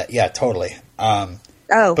later, but totally. But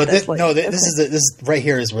this is right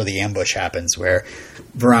here is where the ambush happens, where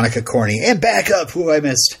Veronica, Corny, and backup, who I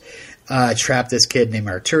missed, trap this kid named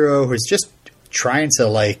Arturo, who's just trying to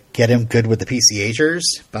like get him good with the PCHers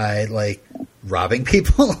by like robbing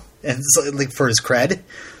people and like for his cred.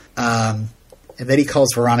 And then he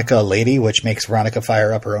calls Veronica a lady, which makes Veronica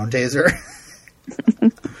fire up her own taser.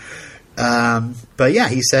 But yeah,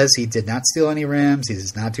 he says he did not steal any rims. He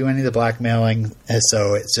does not do any of the blackmailing. And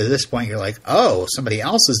so at this point, you're like, oh, somebody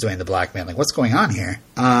else is doing the blackmailing. What's going on here?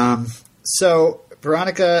 So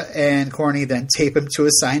Veronica and Corny then tape him to a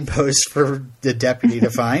signpost for the deputy to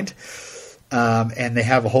find. And they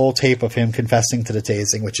have a whole tape of him confessing to the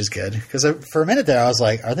tasing, which is good. Because for a minute there, I was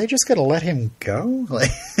like, are they just going to let him go?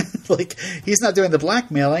 Like, he's not doing the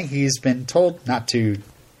blackmailing. He's been told not to,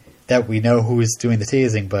 that we know who is doing the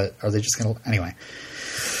tasing, but are they just going to... Anyway.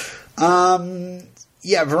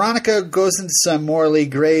 Yeah, Veronica goes into some morally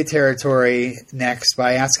gray territory next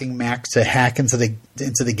by asking Mac to hack into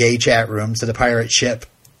the gay chat room to the pirate ship.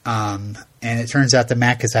 And it turns out that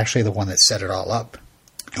Mac is actually the one that set it all up.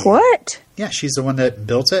 What? Yeah, she's the one that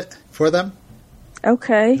built it for them.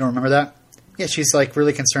 Okay. You don't remember that? Yeah, she's like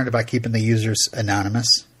really concerned about keeping the users anonymous.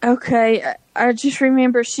 Okay, I just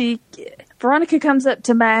remember Veronica comes up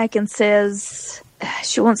to Mac and says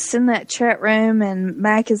she wants to in that chat room, and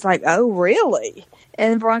Mac is like, oh, really?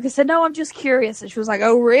 And Veronica said, no, I'm just curious. And she was like,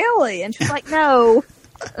 oh, really? And she was like, no.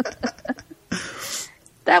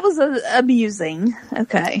 That was amusing.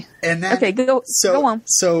 Okay. And then, okay, go on.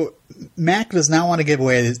 So Mac does not want to give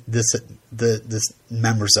away this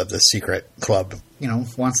members of the secret club.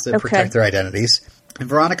 Wants to protect their identities. And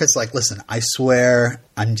Veronica's like, listen, I swear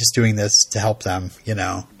I'm just doing this to help them. You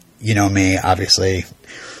know me, obviously.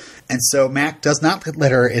 And so Mac does not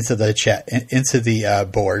let her into the chat, into the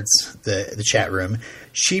boards, the chat room.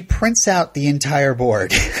 She prints out the entire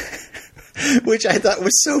board. Which I thought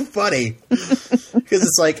was so funny, because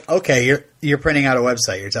it's like, okay, you're printing out a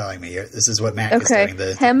website. You're telling me this is what Mac is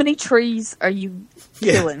doing. How many trees are you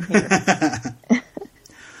killing here?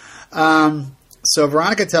 So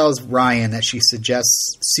Veronica tells Ryan that she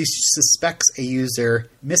suspects a user,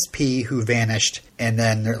 Miss P, who vanished, and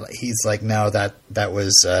then he's like, no, that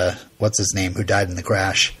was what's his name, who died in the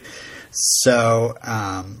crash. So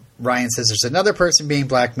Ryan says there's another person being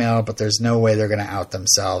blackmailed, but there's no way they're going to out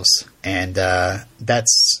themselves. And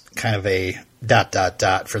that's kind of a ...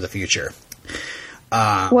 for the future.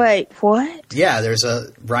 Wait, what? Yeah,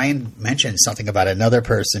 Ryan mentioned something about another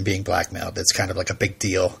person being blackmailed. It's kind of like a big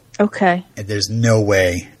deal. Okay. And there's no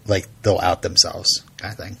way like they'll out themselves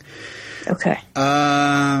kind of thing. Okay.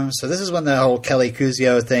 So this is when the whole Kelly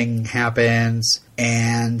Kuzio thing happens.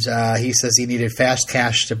 And he says he needed fast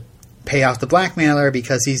cash to pay off the blackmailer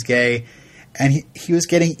because he's gay, and he was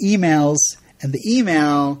getting emails, and the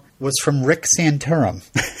email was from Rick Santorum.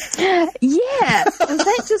 Yeah, was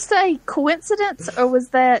that just a coincidence, or was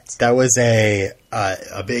that? That was a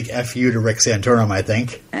big FU to Rick Santorum, I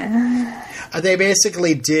think. They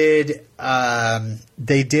basically did.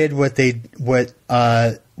 They did what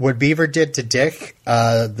Beaver did to Dick.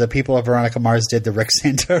 The people of Veronica Mars did to Rick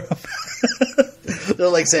Santorum. They're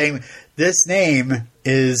like saying, this name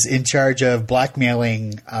is in charge of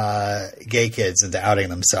blackmailing gay kids into outing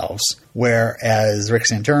themselves, whereas Rick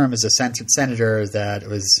Santorum is a senator that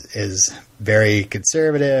is very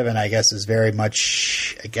conservative and I guess is very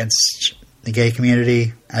much against the gay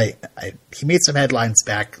community. He made some headlines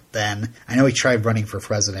back then. I know he tried running for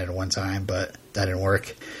president at one time, but that didn't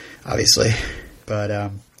work, obviously.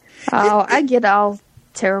 But I get all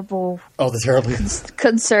terrible,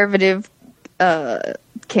 conservative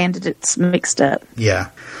candidates mixed up. Yeah,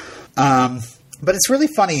 but it's really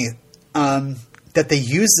funny that they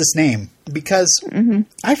use this name because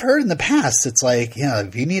I've heard in the past it's like,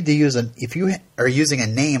 if you need to if you are using a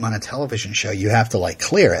name on a television show, you have to like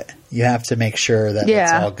clear it. You have to make sure that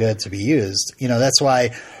it's all good to be used. That's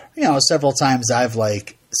why several times I've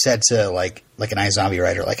like said to like an iZombie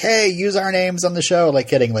writer, like, hey, use our names on the show, like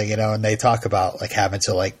kiddingly, and they talk about like having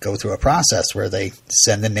to like go through a process where they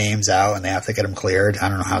send the names out and they have to get them cleared. I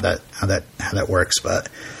don't know how that works, but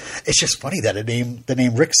it's just funny that the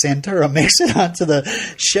name Rick Santorum makes it onto the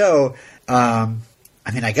show.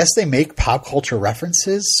 I guess they make pop culture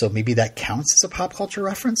references, so maybe that counts as a pop culture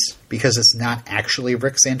reference because it's not actually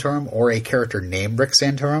Rick Santorum or a character named Rick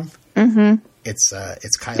Santorum. Mm-hmm. It's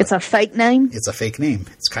Kylie. It's a fake name? It's a fake name.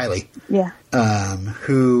 It's Kylie. Yeah.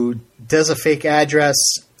 Who does a fake address.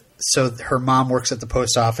 So her mom works at the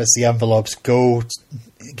post office. The envelopes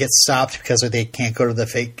get stopped because they can't go to the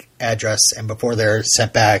fake address. And before they're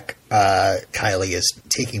sent back, Kylie is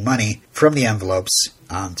taking money from the envelopes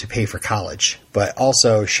to pay for college. But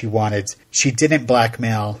also she didn't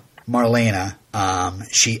blackmail Marlena.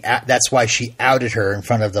 That's why she outed her in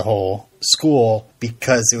front of the whole school,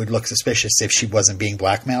 because it would look suspicious if she wasn't being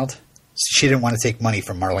blackmailed. She didn't want to take money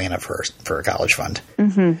from Marlena for a college fund.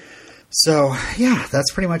 Mm-hmm. So, yeah,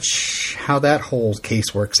 that's pretty much how that whole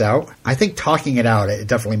case works out. I think talking it out, it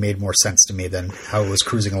definitely made more sense to me than how it was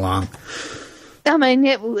cruising along. I mean,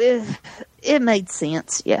 it made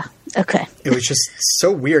sense. Yeah. Okay. It was just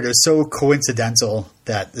so weird. It was so coincidental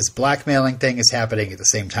that this blackmailing thing is happening at the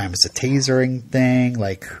same time as the tasering thing.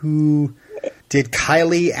 Like, did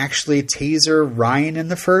Kylie actually taser Ryan in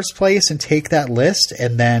the first place and take that list?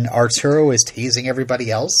 And then Arturo is tasing everybody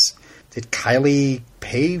else? Did Kylie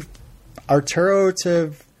pay Arturo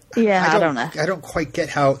to... Yeah, I don't know. I don't quite get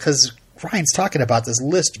how... Because Ryan's talking about this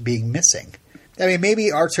list being missing. I mean,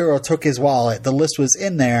 maybe Arturo took his wallet, the list was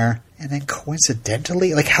in there, and then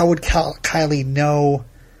coincidentally... Like, how would Kylie know...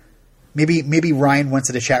 Maybe Ryan went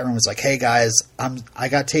to the chat room and was like, hey guys, I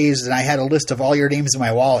got tased and I had a list of all your names in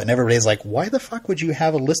my wallet. And everybody's like, why the fuck would you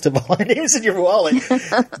have a list of all your names in your wallet?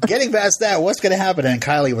 Getting past that, what's going to happen? And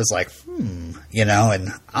Kylie was like, and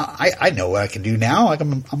I know what I can do now.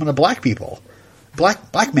 I'm going to blackmail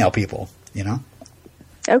people,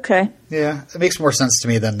 Okay. Yeah, it makes more sense to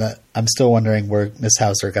me than that. I'm still wondering where Miss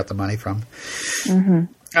Hauser got the money from. Mm-hmm.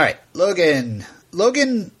 All right, Logan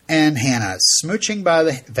and Hannah smooching by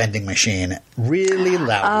the vending machine really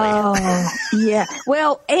loudly. Oh, yeah.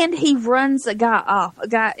 Well, and he runs a guy off. A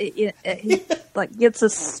guy, he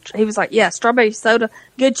was like, yeah, strawberry soda,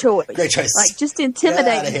 good choice. Great choice. Like, just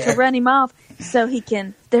intimidating to run him off so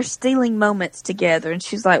they're stealing moments together. And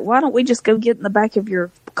she's like, why don't we just go get in the back of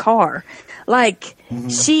your car? Like,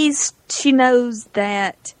 she knows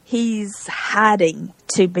that he's hiding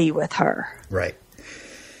to be with her. Right.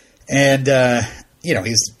 And,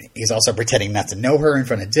 he's also pretending not to know her in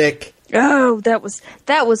front of Dick. Oh, that was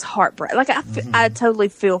heartbreaking. Like, I totally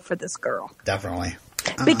feel for this girl. Definitely.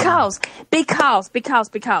 Because they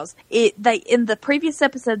in the previous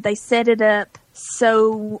episode, they set it up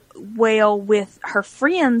so well with her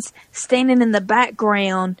friends standing in the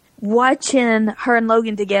background, watching her and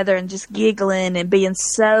Logan together and just giggling and being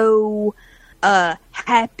so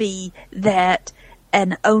happy that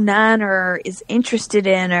an 09er is interested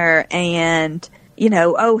in her, and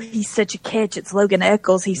he's such a catch. It's Logan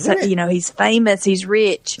Eccles. He's famous. He's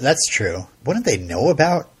rich. That's true. Wouldn't they know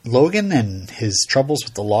about Logan and his troubles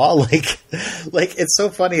with the law? Like it's so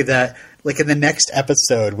funny that like in the next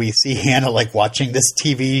episode we see Hannah like watching this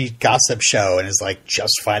TV gossip show and is like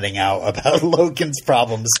just finding out about Logan's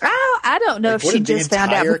problems. Oh, I don't know if she just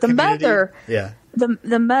found out, but the mother, yeah,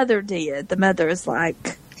 the mother did. The mother is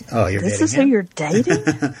like, oh, this is who you're dating?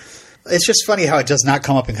 It's just funny how it does not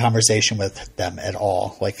come up in conversation with them at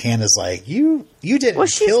all. Like, Hannah's like, you didn't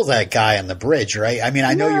kill that guy on the bridge, right? I mean,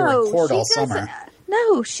 I know you were in court all summer.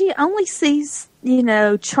 No, she only sees,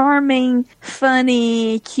 charming,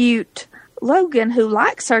 funny, cute Logan who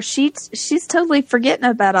likes her. She's totally forgetting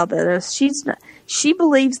about all this. She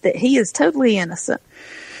believes that he is totally innocent.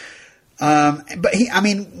 But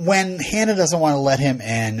when Hannah doesn't want to let him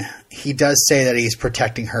in, he does say that he's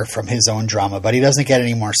protecting her from his own drama, but he doesn't get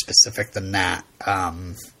any more specific than that.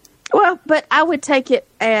 Well, but I would take it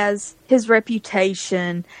as his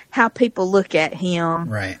reputation, how people look at him.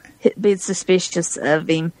 Right. Being suspicious of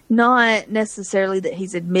him. Not necessarily that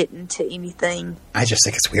he's admitting to anything. I just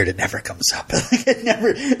think it's weird. It never comes up.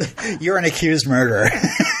 You're an accused murderer.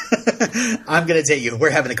 I'm going to date you.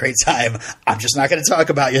 We're having a great time. I'm just not going to talk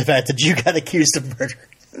about the fact that you got accused of murder.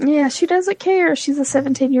 Yeah, she doesn't care. She's a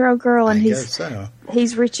 17-year-old girl, and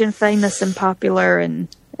he's rich and famous and popular and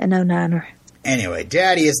an 09er. Anyway,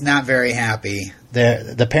 Daddy is not very happy.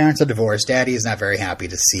 The parents are divorced. Daddy is not very happy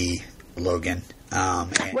to see Logan.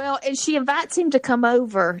 And she invites him to come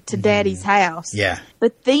over to Daddy's house. Yeah.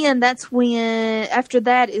 But then after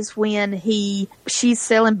that is when she's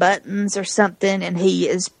selling buttons or something, and he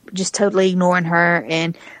is just totally ignoring her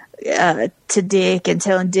and to Dick and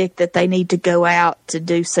telling Dick that they need to go out to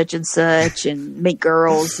do such and such and meet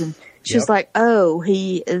girls. And she's like, oh,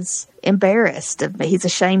 he is embarrassed of me. He's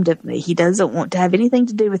ashamed of me. He doesn't want to have anything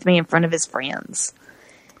to do with me in front of his friends.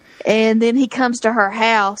 And then he comes to her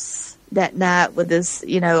house that night with his,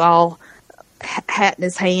 all hat in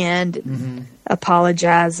his hand,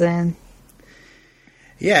 apologizing.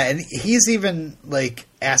 Yeah, and he's even,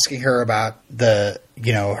 asking her about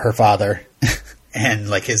her father and,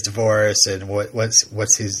 his divorce and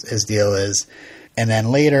what's his deal is. And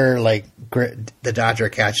then later, the Dodger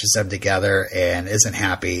catches them together and isn't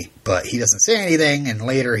happy, but he doesn't say anything. And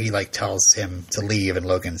later he, tells him to leave, and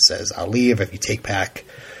Logan says, I'll leave if you take back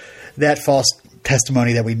that false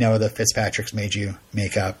testimony that we know the Fitzpatricks made you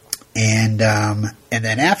make up. And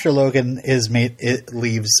then after Logan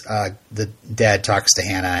leaves, the dad talks to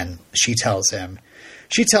Hannah, and she tells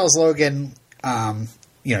Logan,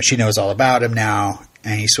 she knows all about him now,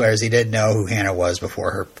 and he swears he didn't know who Hannah was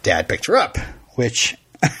before her dad picked her up, which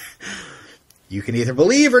you can either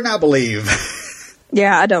believe or not believe.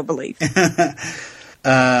 Yeah, I don't believe.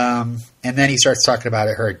 And then he starts talking about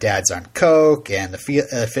her dad's on coke, and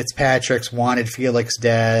the Fitzpatricks wanted Felix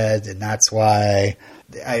dead, and that's why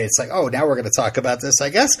it's like, oh, now we're going to talk about this, I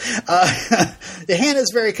guess.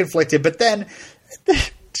 Hannah's very conflicted, but then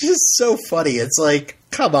it's just so funny. It's like,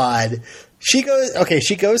 come on. She goes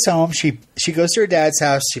home. She goes to her dad's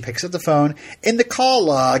house. She picks up the phone. In the call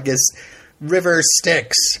log is River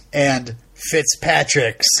Styx and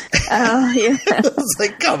Fitzpatricks. Oh, yeah. It's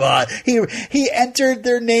like, come on. He entered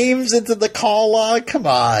their names into the call log. Come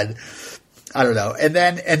on. I don't know. And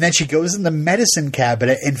then she goes in the medicine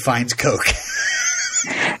cabinet and finds coke.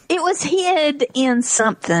 It was hid in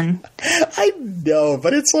something. I know,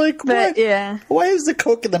 but it's like, what? Yeah. Why is the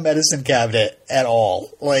coke in the medicine cabinet at all?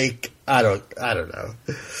 I don't know.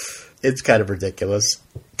 It's kind of ridiculous.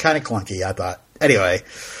 Kind of clunky, I thought. Anyway,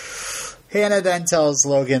 Hannah then tells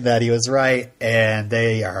Logan that he was right, and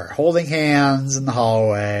they are holding hands in the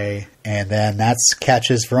hallway, and then that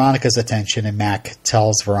catches Veronica's attention, and Mac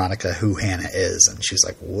tells Veronica who Hannah is, and she's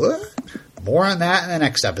like, what? More on that in the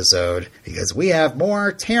next episode, because we have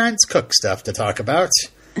more Terrence Cook stuff to talk about.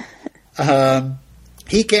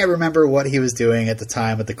 He can't remember what he was doing at the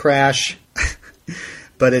time of the crash,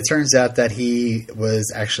 but it turns out that he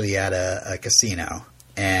was actually at a casino,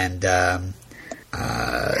 and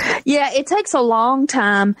it takes a long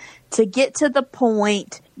time to get to the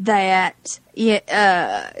point that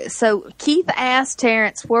so Keith asked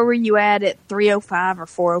Terrence, where were you at 3:05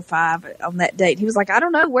 or 4:05 on that date? He was like, I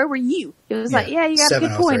don't know, where were you? He was like, yeah, you got a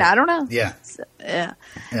good point, I don't know. So,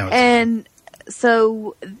 and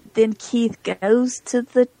so then Keith goes to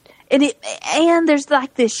the and there's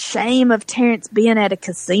this shame of Terrence being at a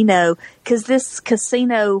casino, because this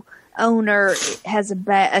casino owner has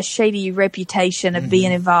a shady reputation of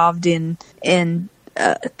being involved in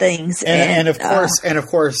things, and of course,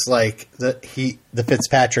 the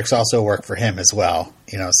Fitzpatricks also work for him as well.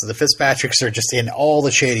 So the Fitzpatricks are just in all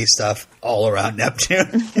the shady stuff all around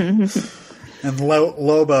Neptune. And Leonard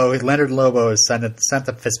Lobo has sent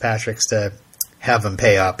the Fitzpatricks to have them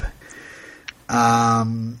pay up.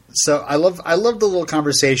 So I love the little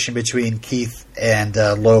conversation between Keith and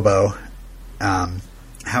Lobo.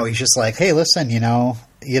 How he's just like, hey, listen, you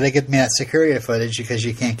gotta get me that security footage because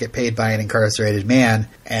you can't get paid by an incarcerated man.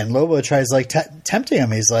 And Lobo tries tempting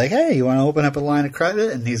him. He's like, hey, you want to open up a line of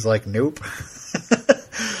credit? And he's like, nope.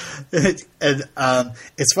 And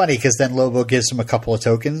it's funny because then Lobo gives him a couple of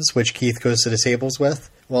tokens, which Keith goes to the tables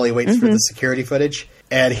with while he waits for the security footage.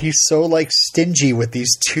 And he's so stingy with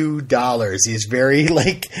these $2. He's very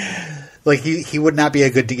he would not be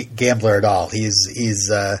a good gambler at all. He's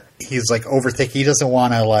overthinking. He doesn't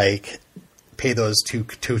want to pay those two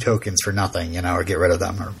tokens for nothing, or get rid of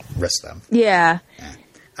them or risk them. Yeah.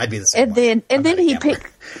 I'd be the same. And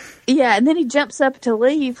then he jumps up to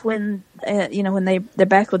leave when when they're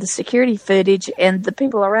back with the security footage, and the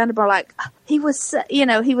people around him are like, he was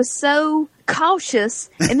so cautious,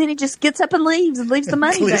 and then he just gets up and leaves the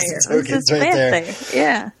money there. It's right there.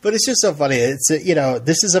 Yeah. But it's just so funny. It's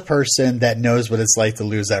this is a person that knows what it's like to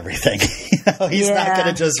lose everything. He's not going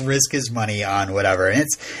to just risk his money on whatever. And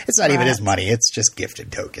it's not even his money. It's just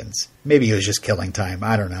gifted tokens. Maybe he was just killing time.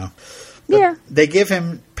 I don't know. But they give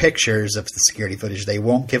him pictures of the security footage. They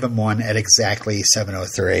won't give him one at exactly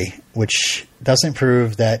 7:03, which doesn't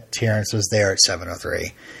prove that Terrence was there at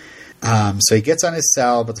 7:03. So he gets on his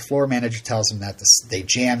cell, but the floor manager tells him that they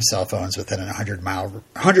jam cell phones within a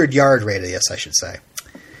 100-yard radius, I should say.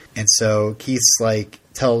 And so Keith's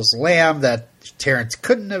tells Lamb that Terrence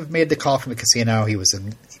couldn't have made the call from the casino. He was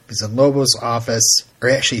in Lobo's office, or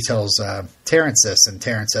actually he tells Terrence this, and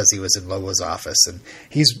Terrence says he was in Lobo's office, and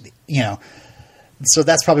he's so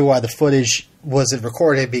that's probably why the footage wasn't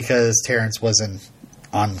recorded, because Terrence wasn't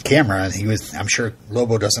on camera, and I'm sure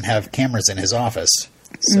Lobo doesn't have cameras in his office.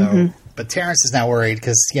 So, but Terrence is now worried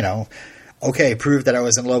because, okay, prove that I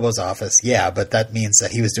was in Lobo's office. Yeah, but that means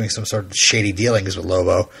that he was doing some sort of shady dealings with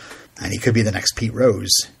Lobo, and he could be the next Pete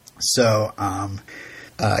Rose. So,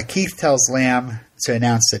 Keith tells Lamb to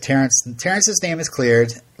announce that Terrence's name is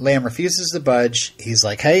cleared. Lamb refuses to budge. He's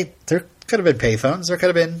like, hey, there could have been payphones. There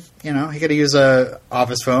could have been, he could have used a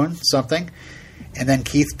office phone, something. And then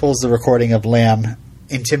Keith pulls the recording of Lamb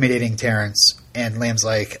intimidating Terrence, and Lamb's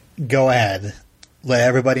like, go ahead. Let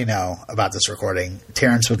everybody know about this recording.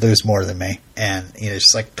 Terrence would lose more than me. And,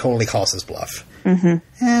 just totally calls his bluff. Mm-hmm.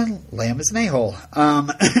 And Lamb is an a-hole.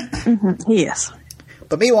 He is.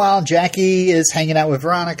 But meanwhile, Jackie is hanging out with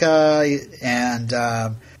Veronica, and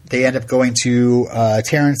they end up going to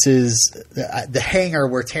Terrence's, the hangar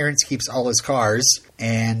where Terrence keeps all his cars.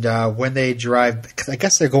 And when they drive, I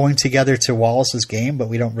guess they're going together to Wallace's game, but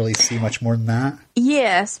we don't really see much more than that.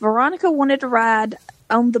 Yes, Veronica wanted to ride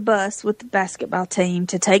on the bus with the basketball team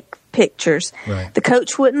to take pictures. Right. The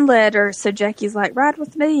coach wouldn't let her, so Jackie's like, ride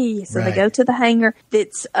with me. So they go to the hangar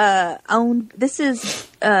that's owned. This is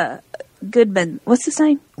Goodman. What's his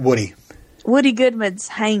name? Woody Goodman's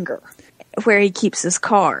hangar, where he keeps his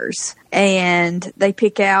cars. And they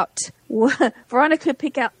pick out, Veronica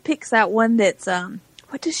picks out one that's,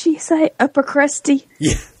 what does she say? Upper crusty?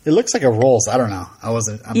 Yeah. It looks like a Rolls. I don't know. I'm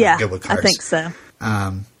not good with cars. I think so.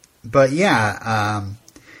 But yeah,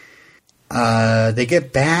 they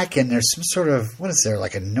get back, and there's some sort of, what is there,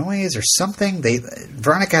 like a noise or something?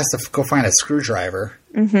 Veronica has to go find a screwdriver.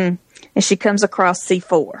 Mm-hmm. And she comes across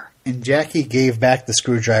C4. And Jackie gave back the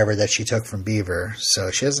screwdriver that she took from Beaver,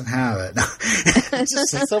 so she doesn't have it.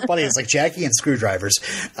 It's so funny. It's like Jackie and screwdrivers.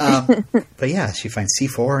 But yeah, she finds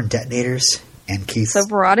C4 and detonators, and Keith. So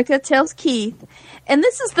Veronica tells Keith, and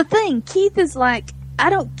this is the thing. Keith is like,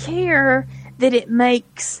 I don't care that it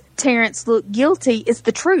makes Terrence look guilty. It's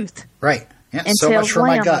the truth. Right. Yeah. And so much for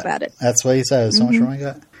my gut. About it. That's what he says. So much for my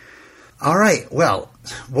gut. All right. Well,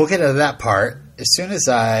 we'll get to that part as soon as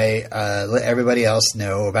I let everybody else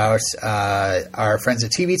know about our friends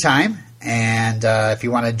at TV Time. And if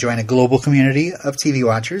you want to join a global community of TV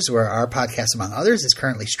watchers where our podcast, among others, is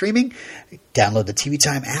currently streaming, download the TV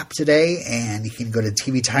Time app today, and you can go to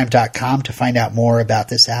tvtime.com to find out more about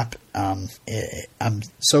this app. I'm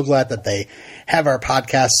so glad that they have our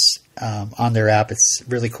podcasts on their app. It's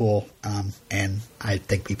really cool, and I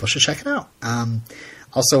think people should check it out.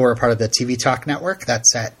 Also, we're a part of the TV Talk Network.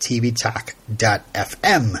 That's at tvtalk.fm.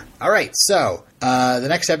 All right, so the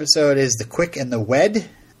next episode is The Quick and the Wed,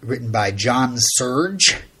 written by John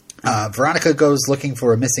Surge. Veronica goes looking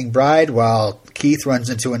for a missing bride while Keith runs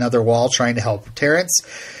into another wall trying to help Terrence.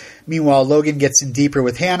 Meanwhile, Logan gets in deeper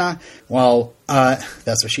with Hannah while,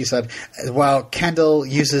 that's what she said, while Kendall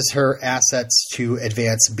uses her assets to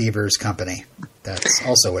advance Beaver's company. That's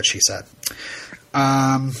also what she said.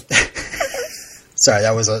 Sorry,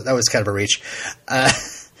 that was kind of a reach.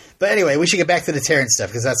 But anyway, we should get back to the Terrence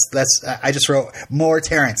stuff, because that's I just wrote more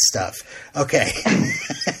Terrence stuff. Okay.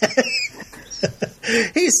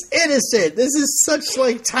 He's innocent. This is such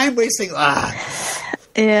time wasting.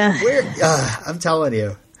 Yeah. I'm telling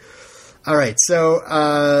you. All right, so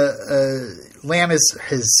Lamb is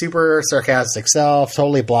his super sarcastic self,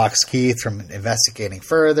 totally blocks Keith from investigating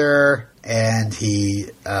further, and he,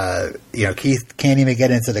 Keith can't even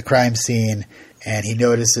get into the crime scene, and he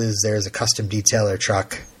notices there's a custom detailer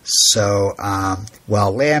truck So,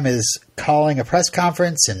 while Lamb is calling a press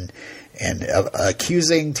conference and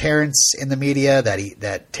accusing Terrence in the media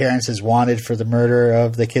that Terrence is wanted for the murder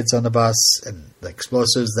of the kids on the bus and the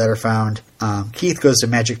explosives that are found, Keith goes to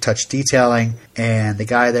Magic Touch Detailing, and the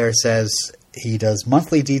guy there says he does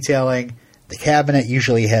monthly detailing. The cabinet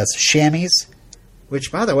usually has chamois,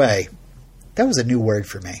 which, by the way, that was a new word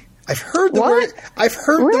for me. I've heard the word. I've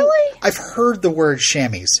heard the word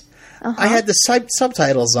chamois. Uh-huh. I had the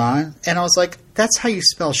subtitles on, and I was like, "That's how you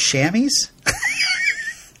spell chamois."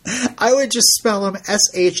 I would just spell them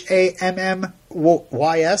SHAMMYS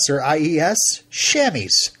or IES,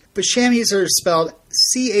 chamois. But chamois are spelled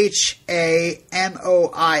CHAMOIS,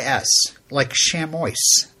 like chamois.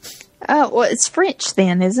 Oh, well, it's French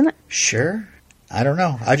then, isn't it? Sure. I don't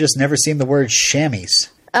know. I just never seen the word chamois.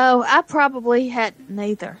 Oh, I probably hadn't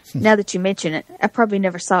either. Now that you mention it, I probably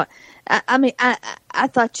never saw it. I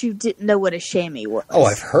thought you didn't know what a chamois was. Oh,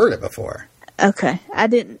 I've heard it before. Okay. I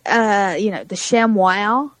didn't, the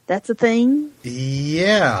ShamWow, that's a thing?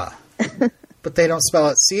 Yeah. But they don't spell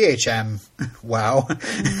it CHM. Wow.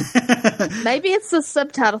 Maybe it's a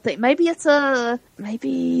subtitle thing. Maybe the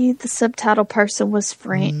subtitle person was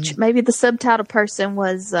French. Maybe the subtitle person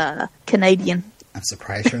was Canadian. I'm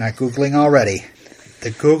surprised you're not Googling already.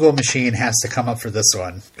 The Google machine has to come up for this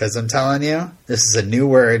one, because I'm telling you, this is a new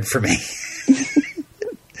word for me.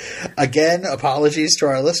 Again, apologies to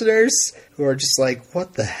our listeners who are just like,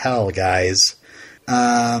 what the hell, guys?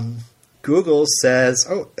 Google says,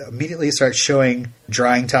 immediately starts showing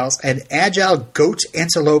drying towels. An agile goat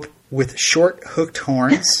antelope with short hooked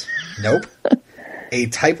horns. Nope. A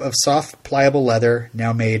type of soft, pliable leather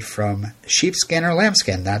now made from sheepskin or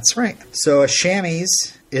lambskin. That's right. So a chamois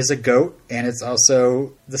is a goat, and it's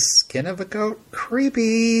also the skin of a goat.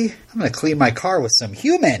 Creepy. I'm going to clean my car with some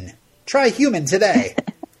human. Try human today.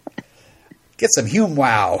 Get some Hume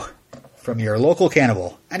Wow from your local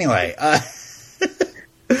cannibal. Anyway,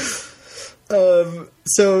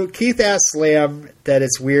 so Keith asks Lamb that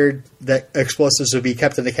it's weird that explosives would be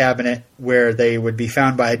kept in the cabinet where they would be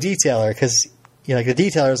found by a detailer, because the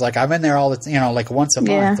detailer is like, I'm in there all the like once a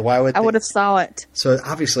month. Why would I would have saw it? So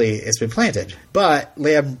obviously it's been planted. But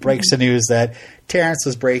Lamb breaks the news that Terrence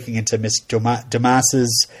was breaking into Miss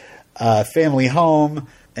Damas's family home,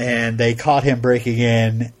 and they caught him breaking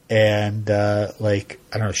in and,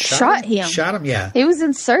 shot him. Shot him, yeah. He was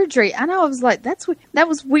in surgery. I know. I was like, that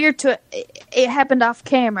was weird it happened off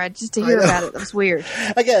camera just to hear about it. That was weird.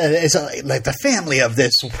 Again, it's like the family of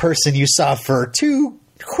this person you saw for 2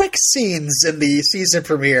 quick scenes in the season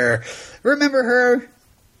premiere. Remember her?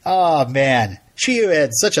 Oh, man. She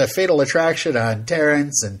had such a fatal attraction on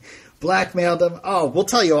Terrence and blackmailed him. Oh, we'll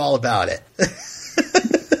tell you all about it.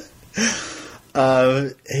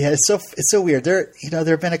 It's so weird. There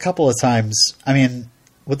have been a couple of times. I mean,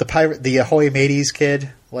 with the Ahoy Mateys kid,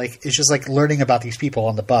 like, it's just like learning about these people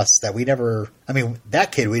on the bus that we never. I mean,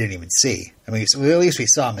 that kid we didn't even see. I mean, at least we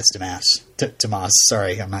saw Miss Damas.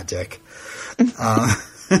 Sorry, I'm not Dick. All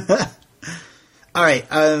right.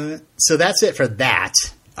 So that's it for that.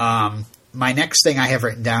 My next thing I have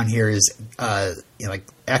written down here is,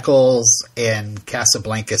 Eccles and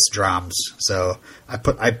Casablancas drums. So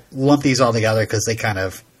I lump these all together because they kind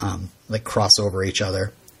of, cross over each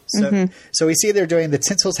other. So we see they're doing the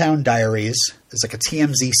Tinseltown Diaries. It's like a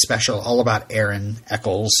TMZ special all about Aaron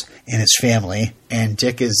Eccles and his family. And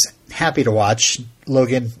Dick is happy to watch.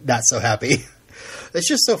 Logan, not so happy. It's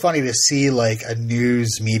just so funny to see, like, a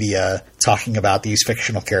news media talking about these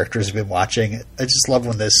fictional characters we've been watching. I just love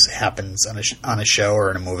when this happens on a show or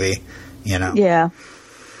in a movie, Yeah.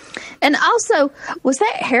 And also, was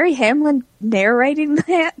that Harry Hamlin narrating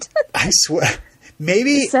that? I swear.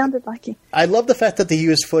 Maybe. It sounded like it. I love the fact that they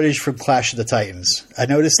used footage from Clash of the Titans. I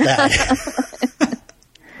noticed that.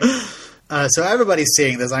 So everybody's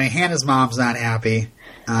seeing this. I mean, Hannah's mom's not happy.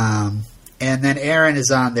 And then Aaron is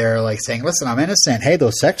on there, like, saying, listen, I'm innocent. Hey,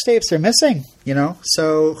 those sex tapes are missing,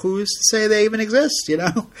 So who's to say they even exist,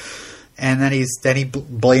 And then he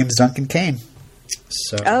blames Duncan Kane.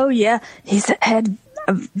 So. Oh, yeah. He's had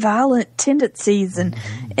violent tendencies and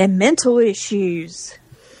mental issues.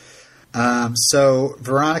 So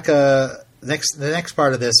Veronica, the next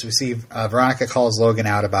part of this, we see Veronica calls Logan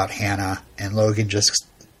out about Hannah, and Logan just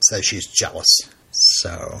says she's jealous.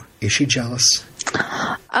 So, is she jealous?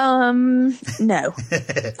 No.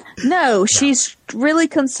 No, she's really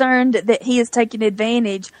concerned that he is taking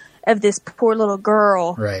advantage of this poor little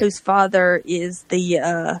girl whose father is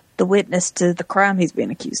the witness to the crime he's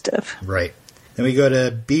being accused of. Right. Then we go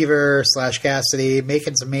to Beaver / Cassidy,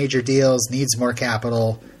 making some major deals, needs more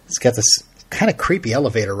capital. It's got this kind of creepy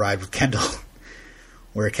elevator ride with Kendall,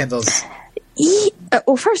 where Kendall's...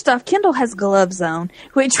 Well, first off, Kendall has gloves on,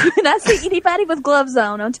 which when I see anybody with gloves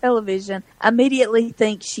on television, I immediately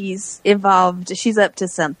think she's involved. She's up to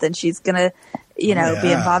something. She's going to, be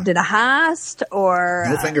involved in a heist or...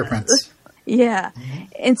 No fingerprints. Yeah.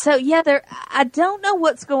 And so, I don't know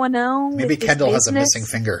what's going on. Maybe Kendall has a missing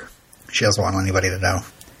finger. She doesn't want anybody to know.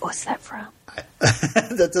 What's that from?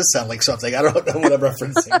 That does sound like something. I don't know what I'm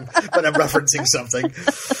referencing, but I'm referencing something.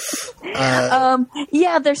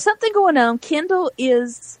 There's something going on.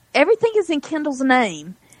 Everything is in Kendall's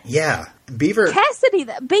name. Yeah. Cassidy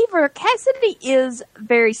is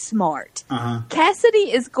very smart. Uh-huh.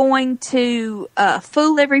 Cassidy is going to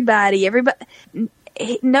fool everybody.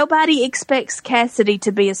 Nobody expects Cassidy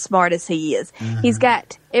to be as smart as he is. Uh-huh. He's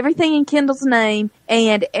got everything in Kendall's name,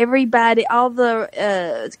 and everybody, all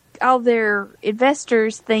their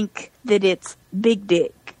investors think that it's Big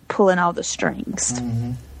Dick pulling all the strings.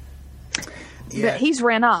 Mm-hmm. Yeah. But he's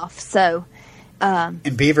ran off, so...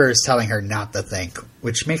 and Beaver is telling her not to think,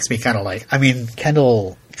 which makes me kind of like... I mean,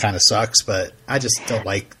 Kendall kind of sucks, but I just don't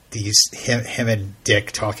like him and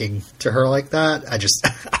Dick talking to her like that. I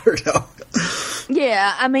don't know.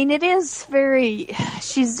 Yeah, I mean, it is very...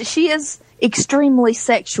 She is extremely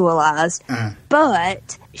sexualized,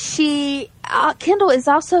 but Kendall is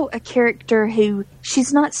also a character who...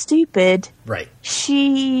 She's not stupid. Right.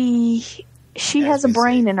 She has a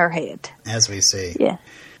brain in her head. As we see. Yeah.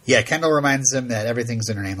 Yeah, Kendall reminds him that everything's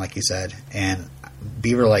in her name, like you said. And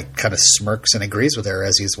Beaver, kind of smirks and agrees with her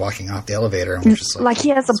as he's walking off the elevator. And we're just like he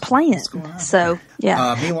has a plan. So,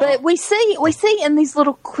 yeah. But we see in these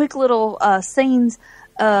quick little scenes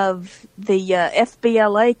of the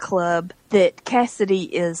FBLA club that Cassidy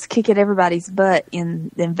is kicking everybody's butt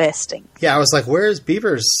in investing. Yeah, I was like, where's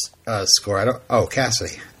Beaver's score?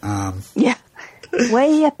 Cassidy. Yeah.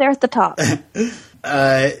 Way up there at the top.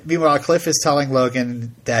 Meanwhile, Cliff is telling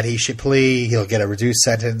Logan that he should plea. He'll get a reduced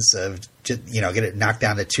sentence of, get it knocked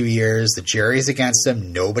down to 2 years. The jury's against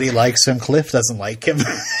him. Nobody likes him. Cliff doesn't like him.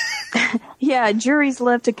 Yeah, juries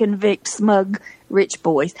love to convict smug rich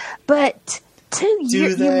boys. But 2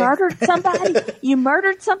 years, you murdered somebody. You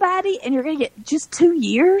murdered somebody, and you're going to get just 2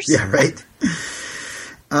 years? Yeah, right.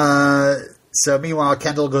 So meanwhile,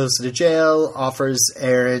 Kendall goes to the jail, offers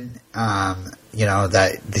Aaron,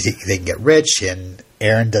 that they can get rich, and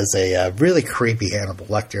Aaron does a really creepy Hannibal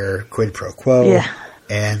Lecter quid pro quo. Yeah.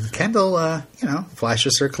 And Kendall,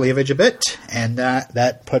 flashes her cleavage a bit, and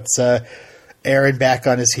that puts Aaron back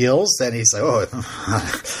on his heels. Then he's like,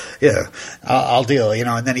 I'll deal,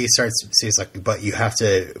 and then he's like, but you have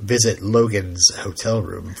to visit Logan's hotel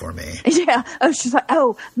room for me. Yeah. Oh, she's like,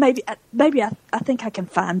 maybe I think I can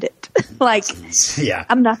find it. Yeah.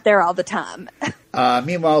 I'm not there all the time.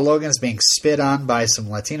 Meanwhile, Logan's being spit on by some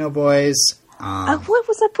Latino boys. What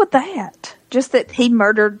was up with that? Just that he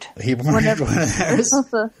murdered one of theirs?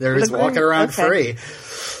 They're just walking around free.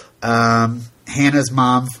 Hannah's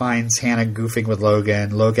mom finds Hannah goofing with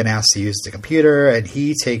Logan. Logan asks to use the computer, and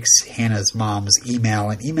he takes Hannah's mom's email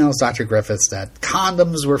and emails Dr. Griffiths that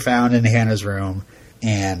condoms were found in Hannah's room.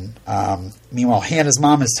 And meanwhile, Hannah's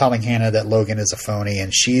mom is telling Hannah that Logan is a phony,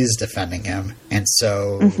 and she's defending him. And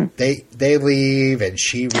so they leave, and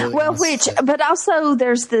she really but also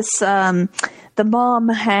there's this the mom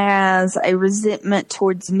has a resentment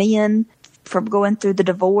towards men from going through the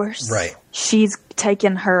divorce. Right. She's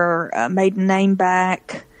taken her maiden name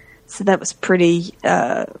back. So that was pretty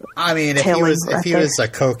if he was a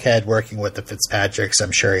cokehead working with the Fitzpatricks,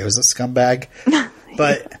 I'm sure he was a scumbag.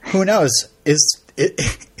 But who knows? Is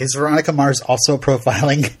Veronica Mars also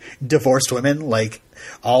profiling divorced women? Like,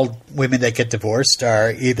 all women that get divorced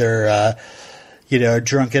are either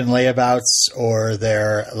drunken layabouts, or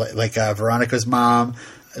they're like Veronica's mom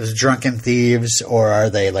is drunken thieves, or are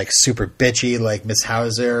they super bitchy like Miss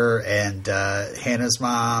Hauser and Hannah's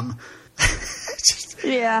mom?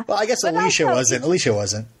 Yeah. Well, I guess Alicia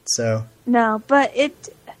wasn't. So no, but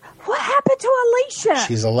what happened to Alicia?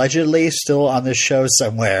 She's allegedly still on this show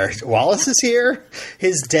somewhere. Wallace is here.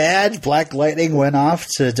 His dad, Black Lightning, went off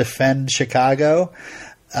to defend Chicago.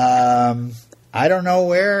 I don't know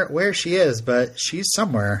where she is, but she's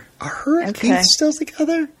somewhere. Are her and Keith still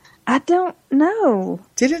together? I don't know.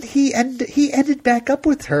 Didn't he end? He ended back up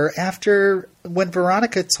with her after when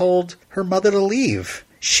Veronica told her mother to leave.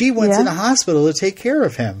 She went to the hospital to take care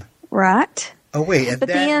of him. Right. Oh, wait, and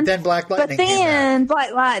then Black Lightning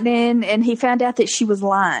Black Lightning, and he found out that she was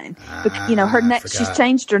lying. She's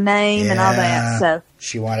changed her name and all that. So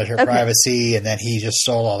she wanted her privacy, and then he just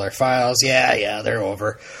stole all their files. Yeah, they're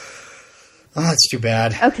over. Oh, that's too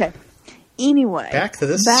bad. Okay. Anyway. Back to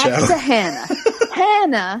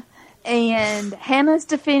Hannah. And Hannah's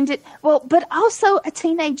defended. Well, but also a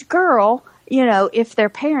teenage girl if their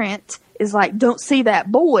parent is like, don't see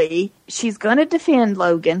that boy, she's going to defend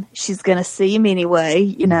Logan. She's going to see him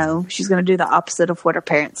anyway. She's going to do the opposite of what her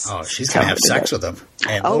parents. Oh, she's going to have sex with him.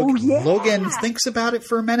 And yeah. Logan thinks about it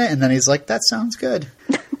for a minute, and then he's like, that sounds good.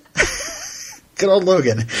 Good old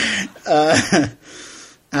Logan.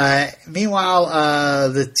 Meanwhile,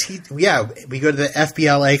 we go to the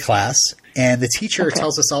FBLA class, and the teacher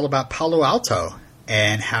tells us all about Palo Alto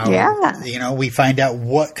and how, we find out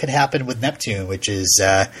what could happen with Neptune, which is,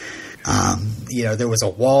 there was a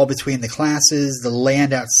wall between the classes. The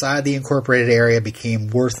land outside the incorporated area became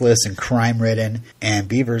worthless and crime-ridden, and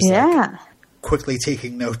Beaver's quickly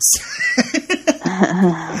taking notes.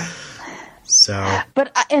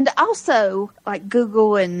 And also like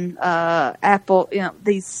Google and Apple,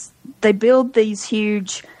 they build these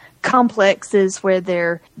huge complexes where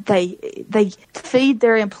they feed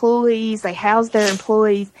their employees, they house their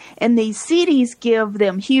employees, and these cities give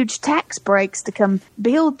them huge tax breaks to come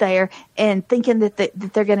build there, and thinking that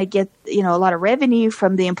they're going to get a lot of revenue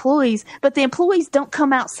from the employees, but the employees don't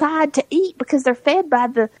come outside to eat because they're fed by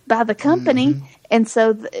the company, and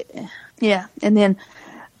so and then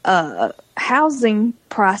housing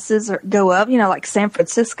prices go up. Like San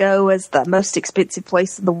Francisco is the most expensive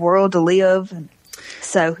place in the world to live, and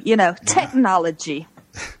so, technology,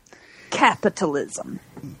 capitalism.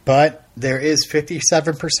 But there is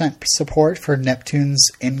 57% support for Neptune's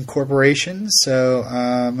incorporation, so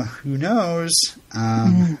who knows?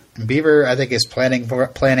 Beaver, I think, is planning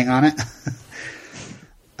on it.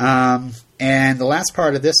 And the last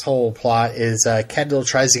part of this whole plot is Kendall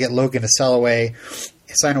tries to get Logan to sign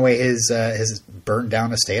away his burned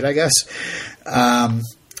down estate, I guess.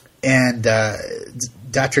 And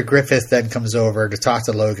Dr. Griffith then comes over to talk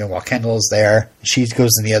to Logan while Kendall's there. She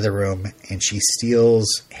goes in the other room and she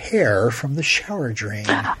steals hair from the shower drain.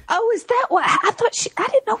 Oh, is that what I thought? I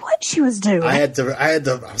didn't know what she was doing. I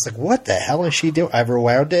was like, what the hell is she doing? I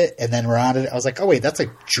rewound it and then around it. I was like, oh wait, that's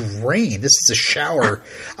a drain. This is a shower.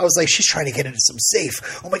 I was like, she's trying to get into some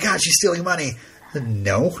safe. Oh my God, she's stealing money.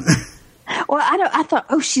 No. Well, I thought,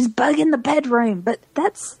 she's bugging the bedroom, but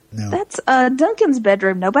that's Duncan's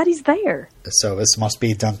bedroom. Nobody's there. So this must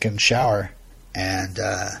be Duncan's shower. And,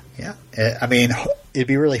 I mean, it'd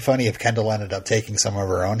be really funny if Kendall ended up taking some of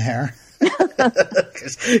her own hair.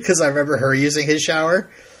 Because I remember her using his shower.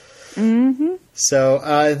 Mm-hmm. So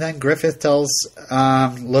then Griffith tells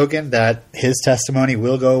Logan that his testimony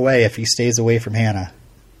will go away if he stays away from Hannah.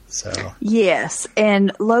 So yes,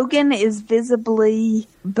 and Logan is visibly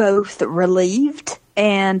both relieved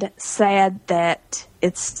and sad that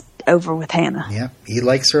it's over with Hannah. Yeah, he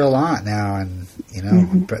likes her a lot now, and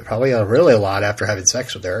probably really a lot after having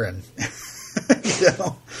sex with her, and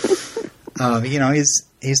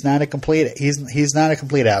he's not a complete he's not a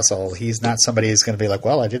complete asshole. He's not somebody who's going to be like,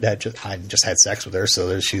 well, I just had sex with her,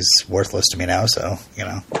 so she's worthless to me now. So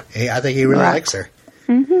I think he really likes her.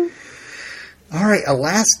 Mm-hmm. All right,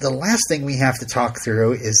 the last thing we have to talk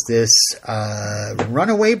through is this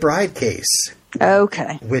runaway bride case.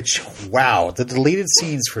 Okay. Which, wow, the deleted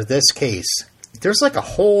scenes for this case. There's like a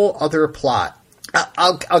whole other plot.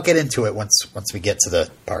 I'll get into it once we get to the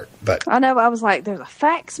part. But I know, I was like, there's a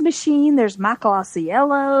fax machine, there's Michael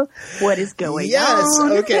Osceola. What is going on? Yes,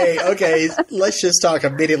 okay. Let's just talk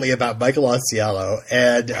immediately about Michael Osceola.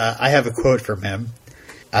 And I have a quote from him,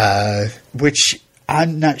 which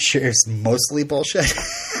I'm not sure it's mostly bullshit.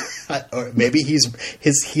 Or maybe he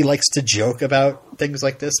likes to joke about things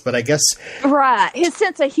like this, but I guess right. His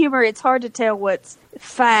sense of humor, it's hard to tell what's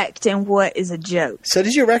fact and what is a joke. So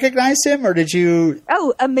did you recognize him, or did you?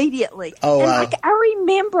 Oh, immediately. Oh, and I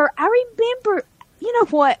remember. You know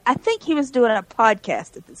what? I think he was doing a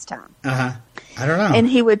podcast at this time. I don't know. And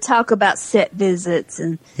he would talk about set visits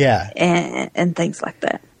and things like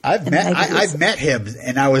that. I've met him,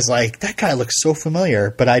 and I was like, that guy looks so familiar,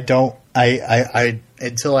 but I don't. I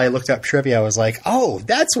until I looked up trivia, I was like, oh,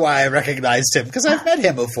 that's why I recognized him, because I've met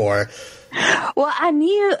him before. Well, I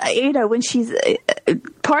knew, when she's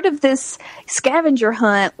part of this scavenger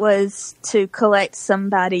hunt was to collect some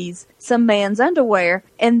man's underwear,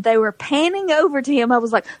 and they were panning over to him. I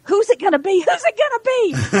was like, who's it going to be? Who's it going to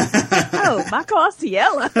be? Oh, Michael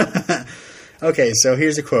Osceola. Okay, so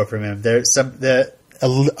here's a quote from him. There's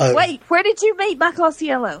wait, where did you meet Michael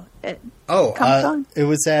Osceola? It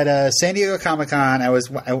was at San Diego Comic-Con.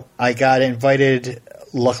 I got invited,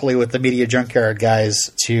 luckily with the Media Junkyard guys,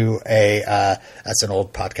 to that's an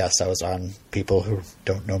old podcast I was on, people who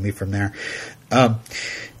don't know me from there.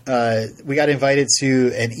 We got invited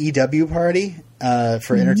to an EW party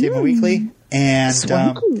for Entertainment Weekly. And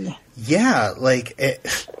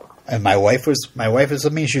And my wife was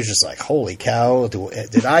with me. She was just like, "Holy cow!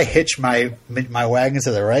 Did I hitch my wagon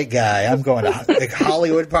to the right guy? I'm going to like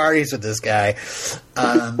Hollywood parties with this guy."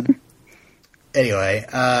 Anyway,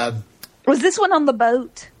 was this one on the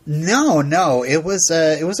boat? No. It was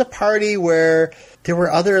a party where there were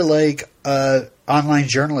other like online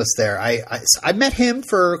journalists there. I met him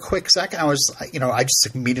for a quick second. I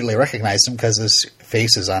just immediately recognized him because his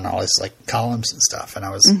face is on all his like columns and stuff. And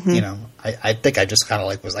I was, I think I just kind of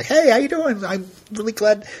like was like, "Hey, how you doing? I'm really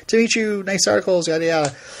glad to meet you. Nice articles, yada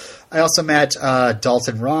yada." I also met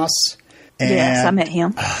Dalton Ross. And, yes, I met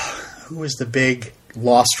him. Who was the big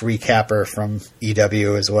Lost recapper from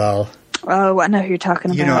EW as well? Oh, I know who you're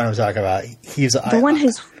talking about. You know what I'm talking about. He's the one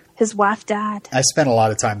his wife died. I spent a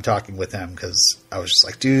lot of time talking with him because I was just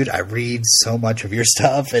like, dude, I read so much of your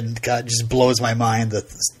stuff, and God, it just blows my mind that,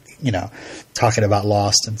 talking about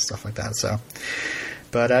Lost and stuff like that. So,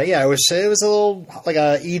 but it was a little like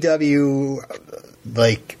a EW,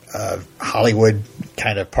 like Hollywood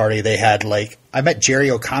kind of party. They had like, I met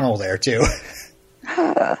Jerry O'Connell there too.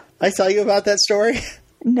 I tell you about that story?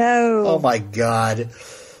 No. Oh my God.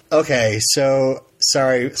 Okay, so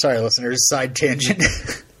sorry, listeners. Side tangent.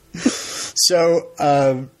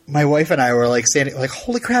 So my wife and I were like standing, like,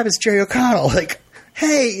 "Holy crap! It's Jerry O'Connell!" Like,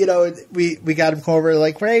 hey, we got him come over,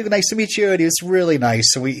 like, "Hey, nice to meet you," and he was really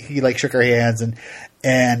nice. So he like shook our hands,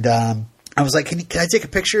 and I was like, "Can I take a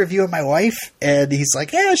picture of you and my wife?" And he's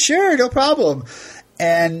like, "Yeah, sure, no problem."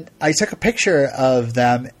 And I took a picture of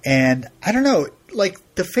them, and I don't know, like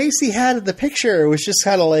the face he had in the picture was just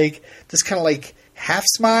kind of like half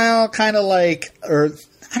smile, kind of like, or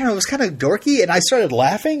I don't know, it was kind of dorky. And I started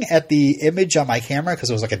laughing at the image on my camera because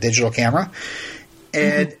it was like a digital camera.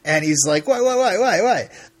 And and he's like, why?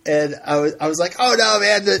 And I was like, "Oh no,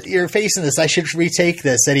 man, you're facing this. I should retake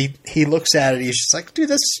this." And he looks at it. He's just like, "Dude,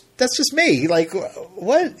 that's just me." Like,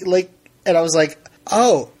 what? Like, and I was like,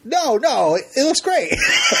 "Oh, no, it looks great."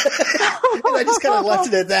 And I just kind of left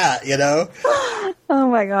it at that, Oh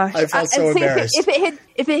my gosh! I felt so embarrassed.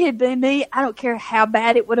 If it had been me, I don't care how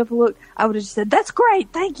bad it would have looked. I would have just said, "That's great,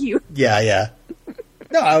 thank you." Yeah.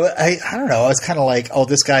 No, I don't know. I was kind of like, "Oh,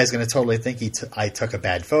 this guy is going to totally think I took a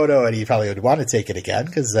bad photo, and he probably would want to take it again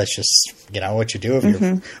because that's just what you do if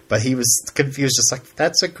you're." But he was confused, just like,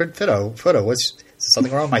 "That's a good photo. Is there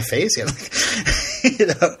something wrong with my face?"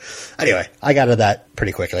 Anyway, I got to that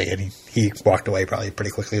pretty quickly, and he walked away probably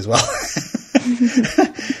pretty quickly as well.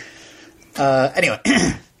 Anyway,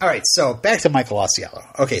 all right. So back to Michael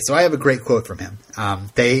Ausiello. Okay, so I have a great quote from him.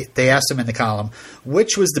 They asked him in the column,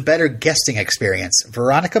 which was the better guesting experience,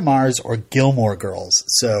 Veronica Mars or Gilmore Girls?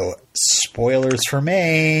 So spoilers for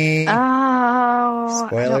me. Oh,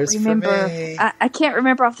 spoilers I don't remember. For me. I can't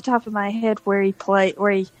remember off the top of my head where he played.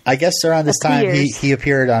 I guess around this appears. time he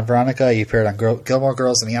appeared on Veronica. He appeared on Gilmore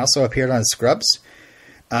Girls, and he also appeared on Scrubs.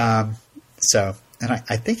 And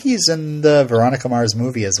I think he's in the Veronica Mars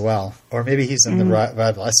movie as well, or maybe he's in the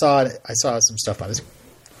Revival. I saw some stuff on his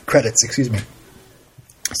credits. Excuse me.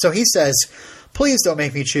 So he says, "Please don't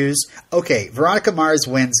make me choose. Okay, Veronica Mars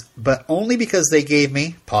wins, but only because they gave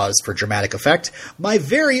me, pause for dramatic effect, my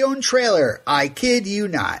very own trailer. I kid you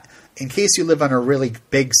not. In case you live on a really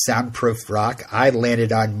big soundproof rock, I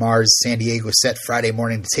landed on Mars San Diego set Friday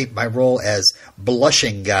morning to tape my role as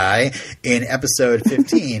Blushing Guy in episode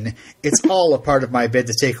 15. It's all a part of my bid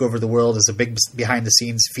to take over the world as a big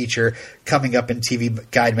behind-the-scenes feature coming up in TV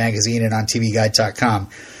Guide magazine and on TVGuide.com.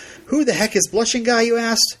 Who the heck is Blushing Guy, you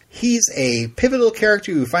asked? He's a pivotal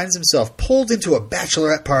character who finds himself pulled into a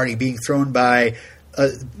bachelorette party being thrown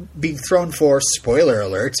for, spoiler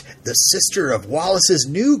alert, the sister of Wallace's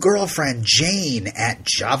new girlfriend, Jane, at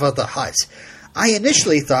Java the Hutt. I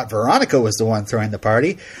initially thought Veronica was the one throwing the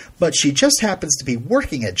party, but she just happens to be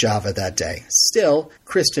working at Java that day. Still,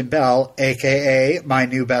 Kristen Bell, a.k.a. my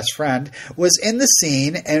new best friend, was in the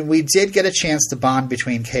scene, and we did get a chance to bond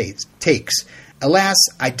between takes. Alas,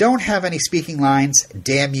 I don't have any speaking lines,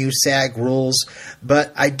 damn you SAG rules,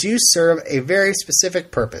 but I do serve a very specific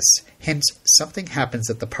purpose. Hence, something happens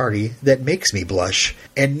at the party that makes me blush.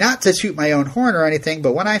 And not to toot my own horn or anything,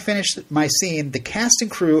 but when I finished my scene, the cast and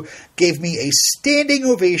crew gave me a standing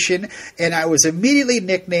ovation, and I was immediately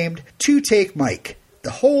nicknamed Two Take Mike. The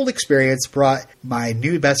whole experience brought my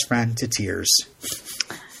new best friend to tears.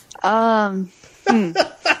 Wow.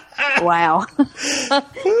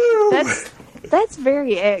 That's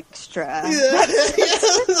very extra. Yeah.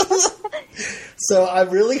 So I'm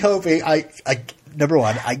really hoping number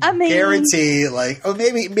one, I guarantee,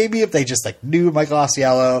 maybe if they just knew Michael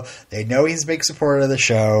Ausiello, they know he's a big supporter of the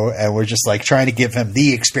show, and we're just trying to give him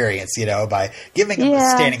the experience, by giving him a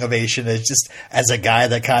standing ovation as a guy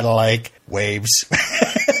that kind of waves.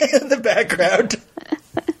 in the background.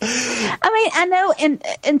 I mean, I know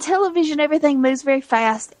in television everything moves very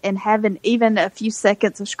fast, and having even a few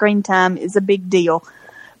seconds of screen time is a big deal.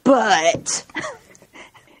 But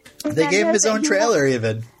they gave him his own trailer,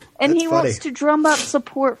 even. And he wants to drum up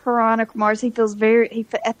support for Veronica Mars. He feels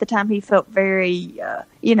at the time he felt very,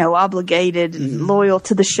 obligated and loyal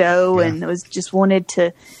to the show, and was just wanted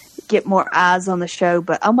to get more eyes on the show.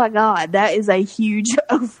 But oh my God, that is a huge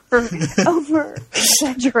over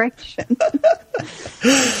exaggeration.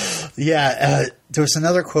 Yeah, there was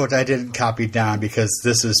another quote I didn't copy down because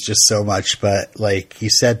this is just so much. But like he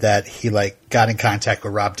said that he got in contact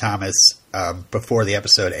with Rob Thomas before the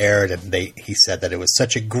episode aired, and he said that it was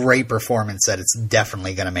such a great performance that it's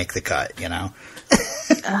definitely going to make the cut.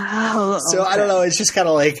 Oh, so okay. I don't know. It's just kind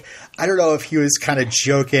of like, I don't know if he was kind of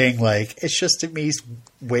joking, like it's just me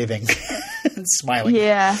waving and smiling.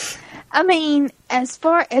 Yeah, I mean, as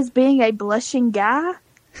far as being a blushing guy,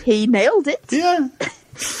 he nailed it. Yeah,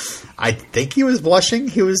 I think he was blushing.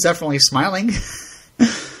 He was definitely smiling.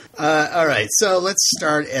 All right, so let's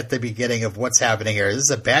start at the beginning of what's happening here. This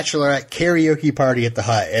is a bachelorette karaoke party at the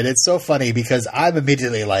Hut, and it's so funny because I'm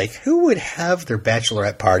immediately like, who would have their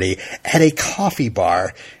bachelorette party at a coffee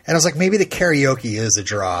bar? And I was like, maybe the karaoke is a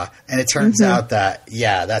draw, and it turns out that,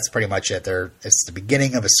 that's pretty much it. It's the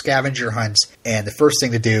beginning of a scavenger hunt, and the first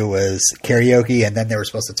thing to do was karaoke, and then they were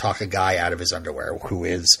supposed to talk a guy out of his underwear, who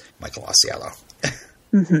is Michael Osiello.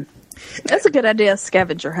 That's a good idea,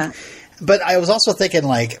 scavenger hunt. But I was also thinking,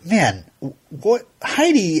 like, man, what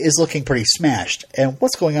Heidi is looking pretty smashed, and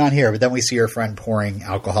what's going on here? But then we see her friend pouring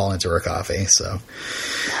alcohol into her coffee. So,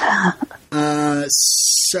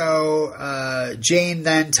 Jane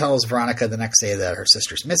then tells Veronica the next day that her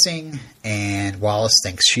sister's missing, and Wallace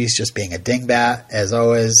thinks she's just being a dingbat, as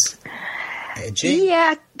always.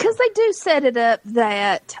 Yeah, because they do set it up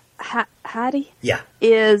that Heidi,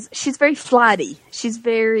 she's very flighty. She's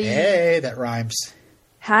very that rhymes.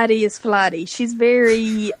 Heidi is flighty. She's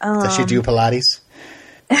very... Does she do Pilates?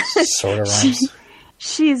 Sort of rhymes.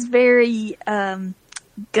 She's very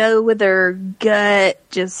go with her gut,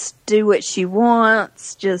 just do what she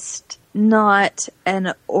wants, just not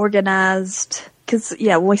an organized... Because,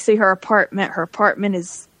 when we see her apartment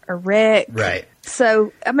is a wreck. Right.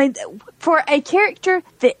 So, I mean, for a character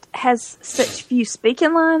that has such few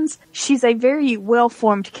speaking lines, she's a very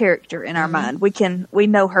well-formed character in our mind. We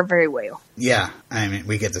know her very well. Yeah. I mean,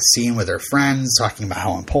 we get the scene with her friends talking about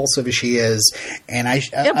how impulsive she is. And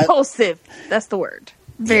impulsive. That's the word.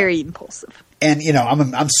 Very impulsive. And,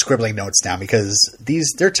 I'm scribbling notes down because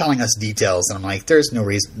they're telling us details. And I'm like, there's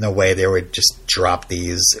no way they would just drop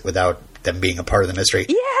these without them being a part of the mystery.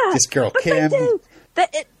 Yeah. This girl, Kim. They do.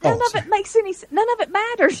 None of it makes any sense. None of it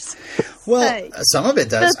matters. Well, some of it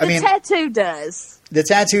does. The tattoo does. The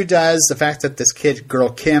tattoo does. The fact that this girl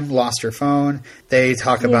Kim lost her phone. They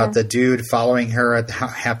talk about the dude following her at the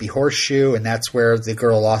Happy Horseshoe, and that's where the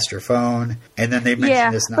girl lost her phone. And then they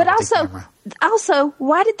mention this. But also,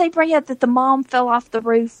 why did they bring up that the mom fell off the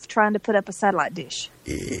roof trying to put up a satellite dish?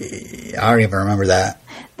 I don't even remember that.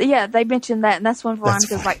 Yeah, they mentioned that, and that's when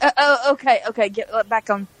Veronica's like, okay, get back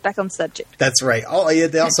on subject. That's right. Oh, yeah,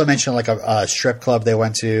 they also mentioned like a strip club they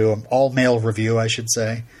went to, all male review, I should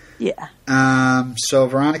say. Yeah. So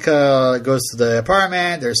Veronica goes to the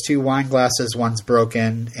apartment. There's 2 wine glasses, one's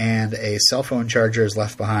broken, and a cell phone charger is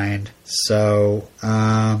left behind. So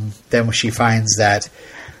then she finds that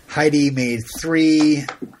Heidi made 3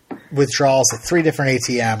 withdrawals at 3 different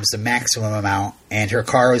ATMs, the maximum amount, and her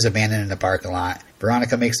car was abandoned in the parking lot.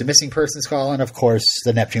 Veronica makes a missing persons call, and of course,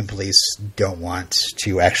 the Neptune police don't want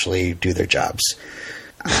to actually do their jobs.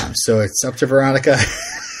 So it's up to Veronica,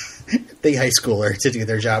 the high schooler, to do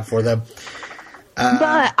their job for them.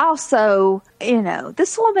 But also,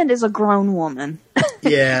 this woman is a grown woman.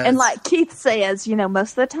 Yeah. And like Keith says,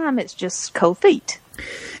 most of the time it's just cold feet.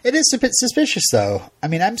 It is a bit suspicious, though. I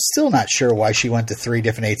mean, I'm still not sure why she went to 3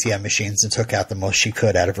 different ATM machines and took out the most she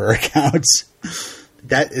could out of her accounts.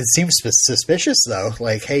 It seems suspicious, though.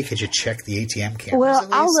 Like, hey, could you check the ATM cameras? Well,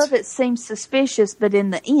 all of it seems suspicious, but in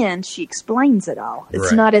the end, she explains it all.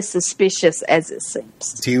 It's not as suspicious as it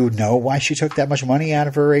seems. Do you know why she took that much money out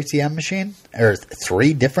of her ATM machine? Or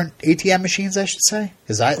 3 different ATM machines, I should say?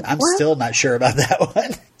 Because I'm still not sure about that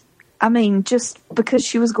one. I mean, just because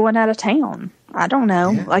she was going out of town. I don't know.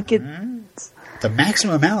 Yeah. Like it. The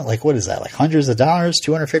maximum amount, like what is that? Like hundreds of dollars,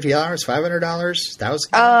 $250, $500,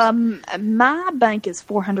 $1,000? My bank is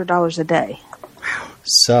 $400 a day. Wow.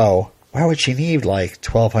 So why would she need like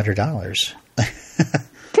 $1,200?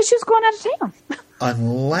 Because she was going out of town.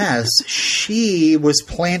 Unless she was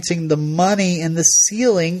planting the money in the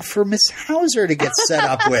ceiling for Miss Hauser to get set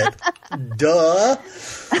up with. Duh.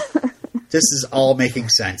 This is all making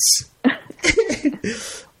sense.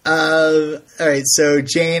 All right, so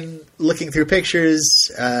Jane looking through pictures.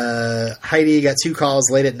 Heidi got 2 calls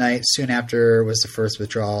late at night. Soon after was the first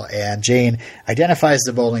withdrawal, and Jane identifies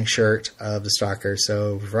the bowling shirt of the stalker.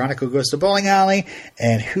 So Veronica goes to bowling alley,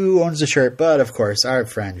 and who owns the shirt? But of course, our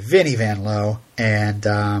friend Vinnie Van Lowe, and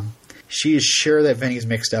she's sure that Vinny's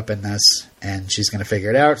mixed up in this, and she's going to figure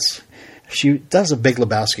it out. She does a Big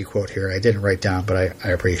Lebowski quote here. I didn't write down, but I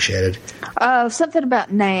appreciate it. Something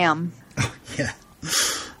about Nam. Oh, yeah.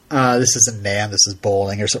 This isn't NAM, this is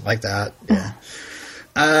bowling or something like that. Yeah.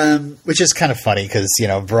 Which is kind of funny because,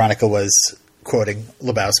 Veronica was quoting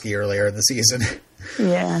Lebowski earlier in the season.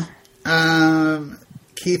 Yeah.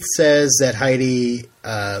 Keith says that Heidi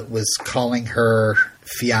was calling her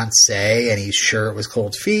fiancé, and he's sure it was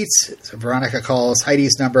Cold Feet. So Veronica calls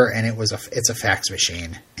Heidi's number, and it's a fax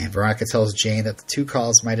machine. And Veronica tells Jane that the 2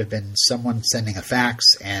 calls might have been someone sending a fax,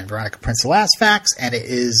 and Veronica prints the last fax, and it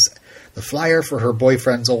is the flyer for her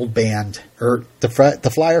boyfriend's old band, or the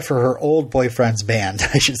flyer for her old boyfriend's band,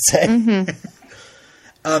 I should say. Mm-hmm.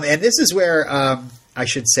 And this is where,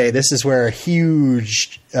 this is where a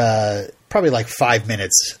huge, probably like 5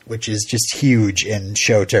 minutes, which is just huge in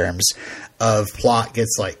show terms, of plot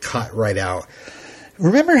gets cut right out.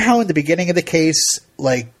 Remember how in the beginning of the case,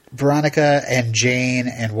 Veronica and Jane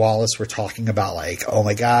and Wallace were talking about oh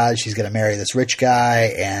my God, she's going to marry this rich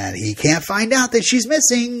guy and he can't find out that she's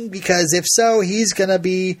missing because if so, he's going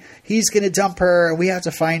to dump her and we have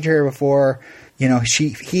to find her before,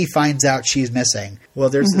 he finds out she's missing. Well,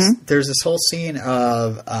 there's this whole scene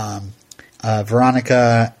of,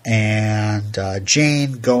 Veronica and,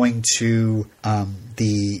 Jane going to,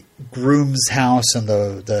 the groom's house, and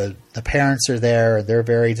the parents are there and they're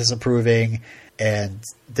very disapproving. And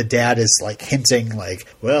the dad is hinting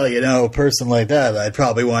well, a person like that, I'd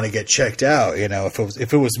probably want to get checked out,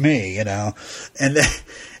 if it was me, and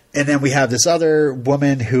then we have this other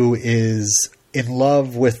woman who is in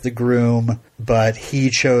love with the groom, but he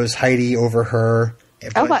chose Heidi over her.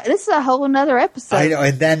 But, this is a whole another episode. I know.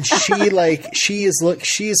 And then she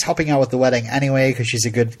is helping out with the wedding anyway, because she's a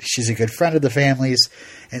good friend of the family's.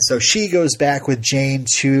 And so she goes back with Jane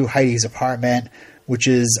to Heidi's apartment, which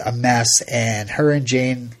is a mess, and her and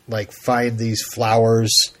Jane find these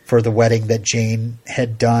flowers for the wedding that Jane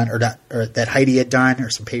had done, or that Heidi had done, or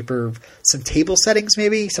some table settings,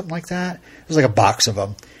 maybe something like that. There's a box of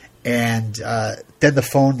them, and then the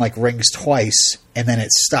phone say twice, and then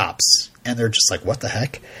it stops, and they're just what the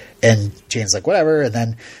heck? And Jane's whatever, and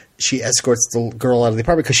then she escorts the girl out of the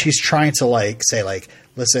apartment because she's trying to say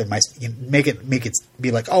listen, make it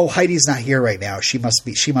be oh, Heidi's not here right now. She must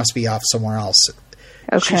be off somewhere else.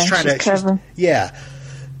 Okay, she's trying to. Yeah,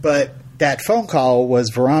 but that phone call was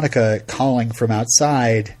Veronica calling from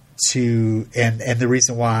outside and the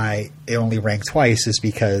reason why it only rang twice is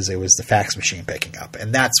because it was the fax machine picking up,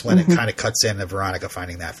 and that's when it kind of cuts into Veronica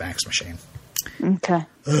finding that fax machine. Okay.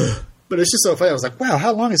 But it's just so funny. I was wow,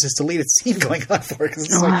 how long is this deleted scene going on for? Because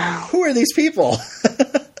it's who are these people?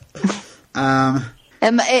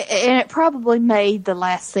 And it probably made the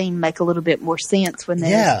last scene make a little bit more sense when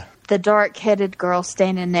there's the dark-headed girl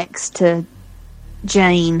standing next to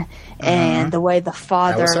Jane and the way the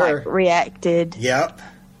father reacted. Yep.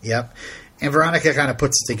 And Veronica kind of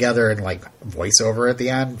puts it together in voiceover at the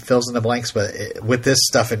end, fills in the blanks. But with this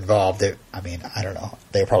stuff involved, I don't know.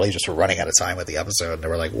 They probably just were running out of time with the episode, and they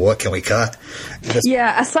were like, "What can we cut?"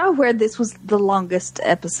 I saw where this was the longest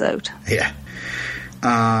episode. Yeah.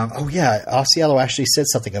 Osiello actually said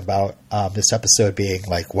something about this episode being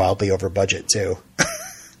wildly over budget too,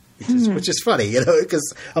 which is funny,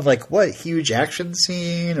 because I'm what, huge action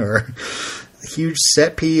scene or huge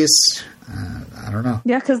set piece? I don't know.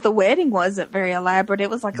 Yeah, because the wedding wasn't very elaborate. It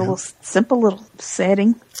was a little simple little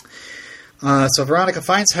setting. So Veronica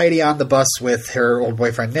finds Heidi on the bus with her old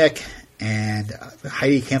boyfriend Nick. And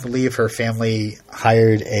Heidi can't believe her family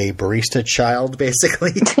hired a barista child,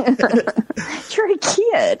 basically. You're a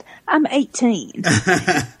kid. I'm 18.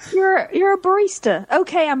 You're a barista.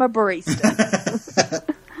 Okay, I'm a barista.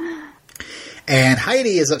 And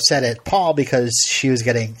Heidi is upset at Paul because she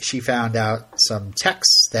found out some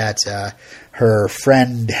texts that her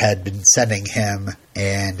friend had been sending him,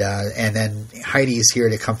 and then Heidi's here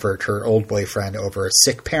to comfort her old boyfriend over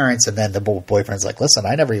sick parents, and then the old boyfriend's like, "Listen,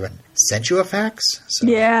 I never even sent you a fax." So.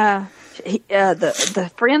 Yeah,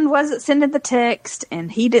 the friend wasn't sending the text,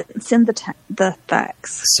 and he didn't send the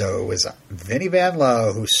fax. So it was Vinnie Van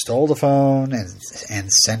Lowe who stole the phone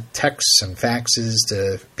and sent texts and faxes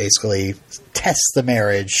to basically test the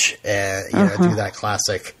marriage. Do that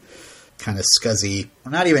classic kind of scuzzy,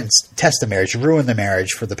 well, not even test the marriage, ruin the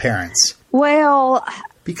marriage for the parents. Well,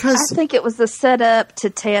 because I think it was the setup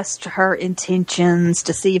to test her intentions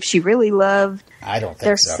to see if she really loved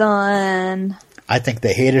their son. I think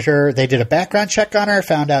they hated her. They did a background check on her,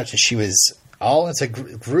 found out that she was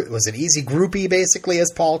was an easy groupie, basically,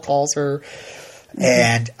 as Paul calls her.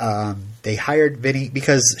 And they hired Vinny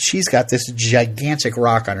because she's got this gigantic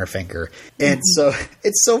rock on her finger. And so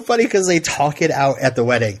it's so funny because they talk it out at the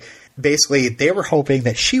wedding. Basically, they were hoping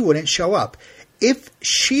that she wouldn't show up. If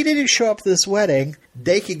she didn't show up to this wedding,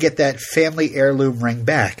 they could get that family heirloom ring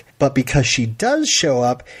back. But because she does show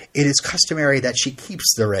up, it is customary that she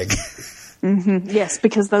keeps the ring. Mm-hmm. Yes,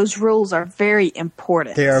 because those rules are very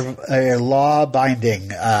important. They are law-binding.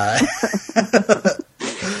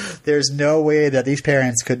 There's no way that these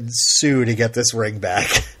parents could sue to get this ring back.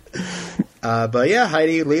 But yeah,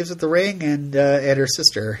 Heidi leaves with the ring and her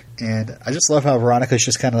sister. And I just love how Veronica's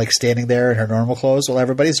just kind of like standing there in her normal clothes while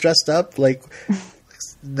everybody's dressed up. Like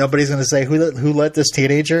nobody's going to say who let this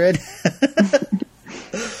teenager in.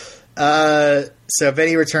 So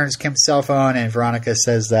Vinny returns Kim's cell phone, and Veronica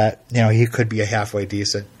says that, he could be a halfway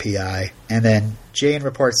decent PI. And then Jane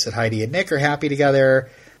reports that Heidi and Nick are happy together.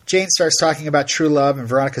 Jane starts talking about true love, and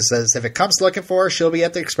Veronica says if it comes looking for her, she'll be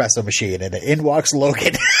at the espresso machine. And in walks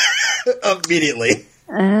Logan immediately.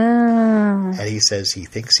 And he says he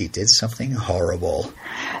thinks he did something horrible.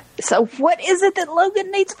 So what is it that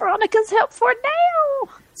Logan needs Veronica's help for now?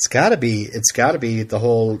 It's got to be the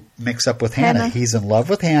whole mix up with Hannah. He's in love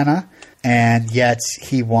with Hannah, and yet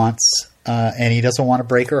he wants, and he doesn't want to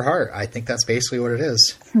break her heart. I think that's basically what it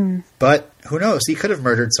is. But who knows? He could have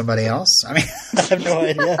murdered somebody else. I mean, I have no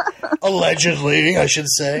idea. Allegedly, I should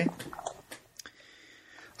say.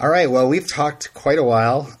 All right. Well, we've talked quite a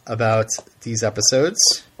while about these episodes,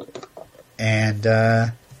 and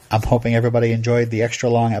I'm hoping everybody enjoyed the extra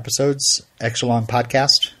long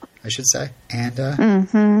podcast, I should say.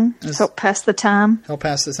 And help pass the time.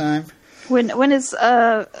 When is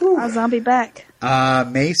our zombie back?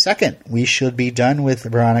 May 2nd. We should be done with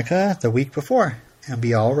Veronica the week before and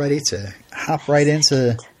be all ready to hop right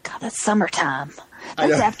into... God, that's summertime.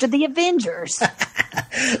 That's after the Avengers.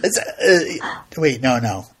 Wait,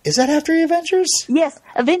 no. Is that after the Avengers? Yes.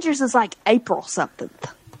 Avengers is like April something.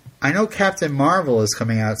 I know Captain Marvel is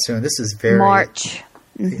coming out soon. This is very... March.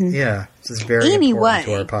 Yeah. This is very important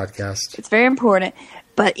to our podcast. It's very important.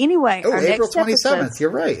 But anyway, our April next 27th. episode,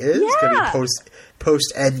 You're right. It is going to be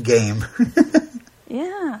post Endgame.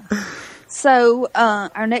 Yeah. So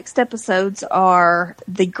our next episodes are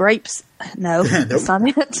the grapes. No, that's not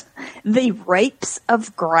it. The Rapes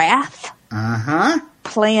of Grath.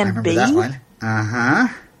 Plan B. That one.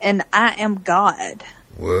 And I Am God.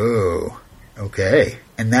 Whoa. Okay.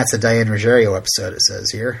 And that's a Diane Ruggiero episode, it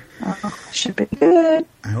says here. Should be good.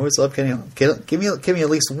 I always love give me at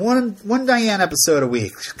least one Diane episode a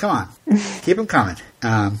week. Come on. Keep them coming.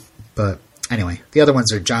 But anyway, the other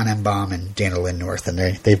ones are John M. Baum and Dana Lynn North, and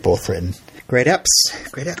they've both written great eps.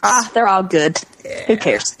 They're all good. Yeah, who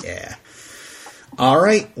cares? Yeah. All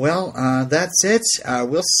right. Well, that's it.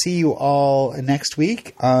 We'll see you all next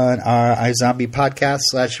week on our iZombie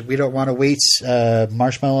podcast / We Don't Want to Wait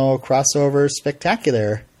Marshmallow Crossover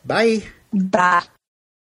Spectacular. Bye. Bye.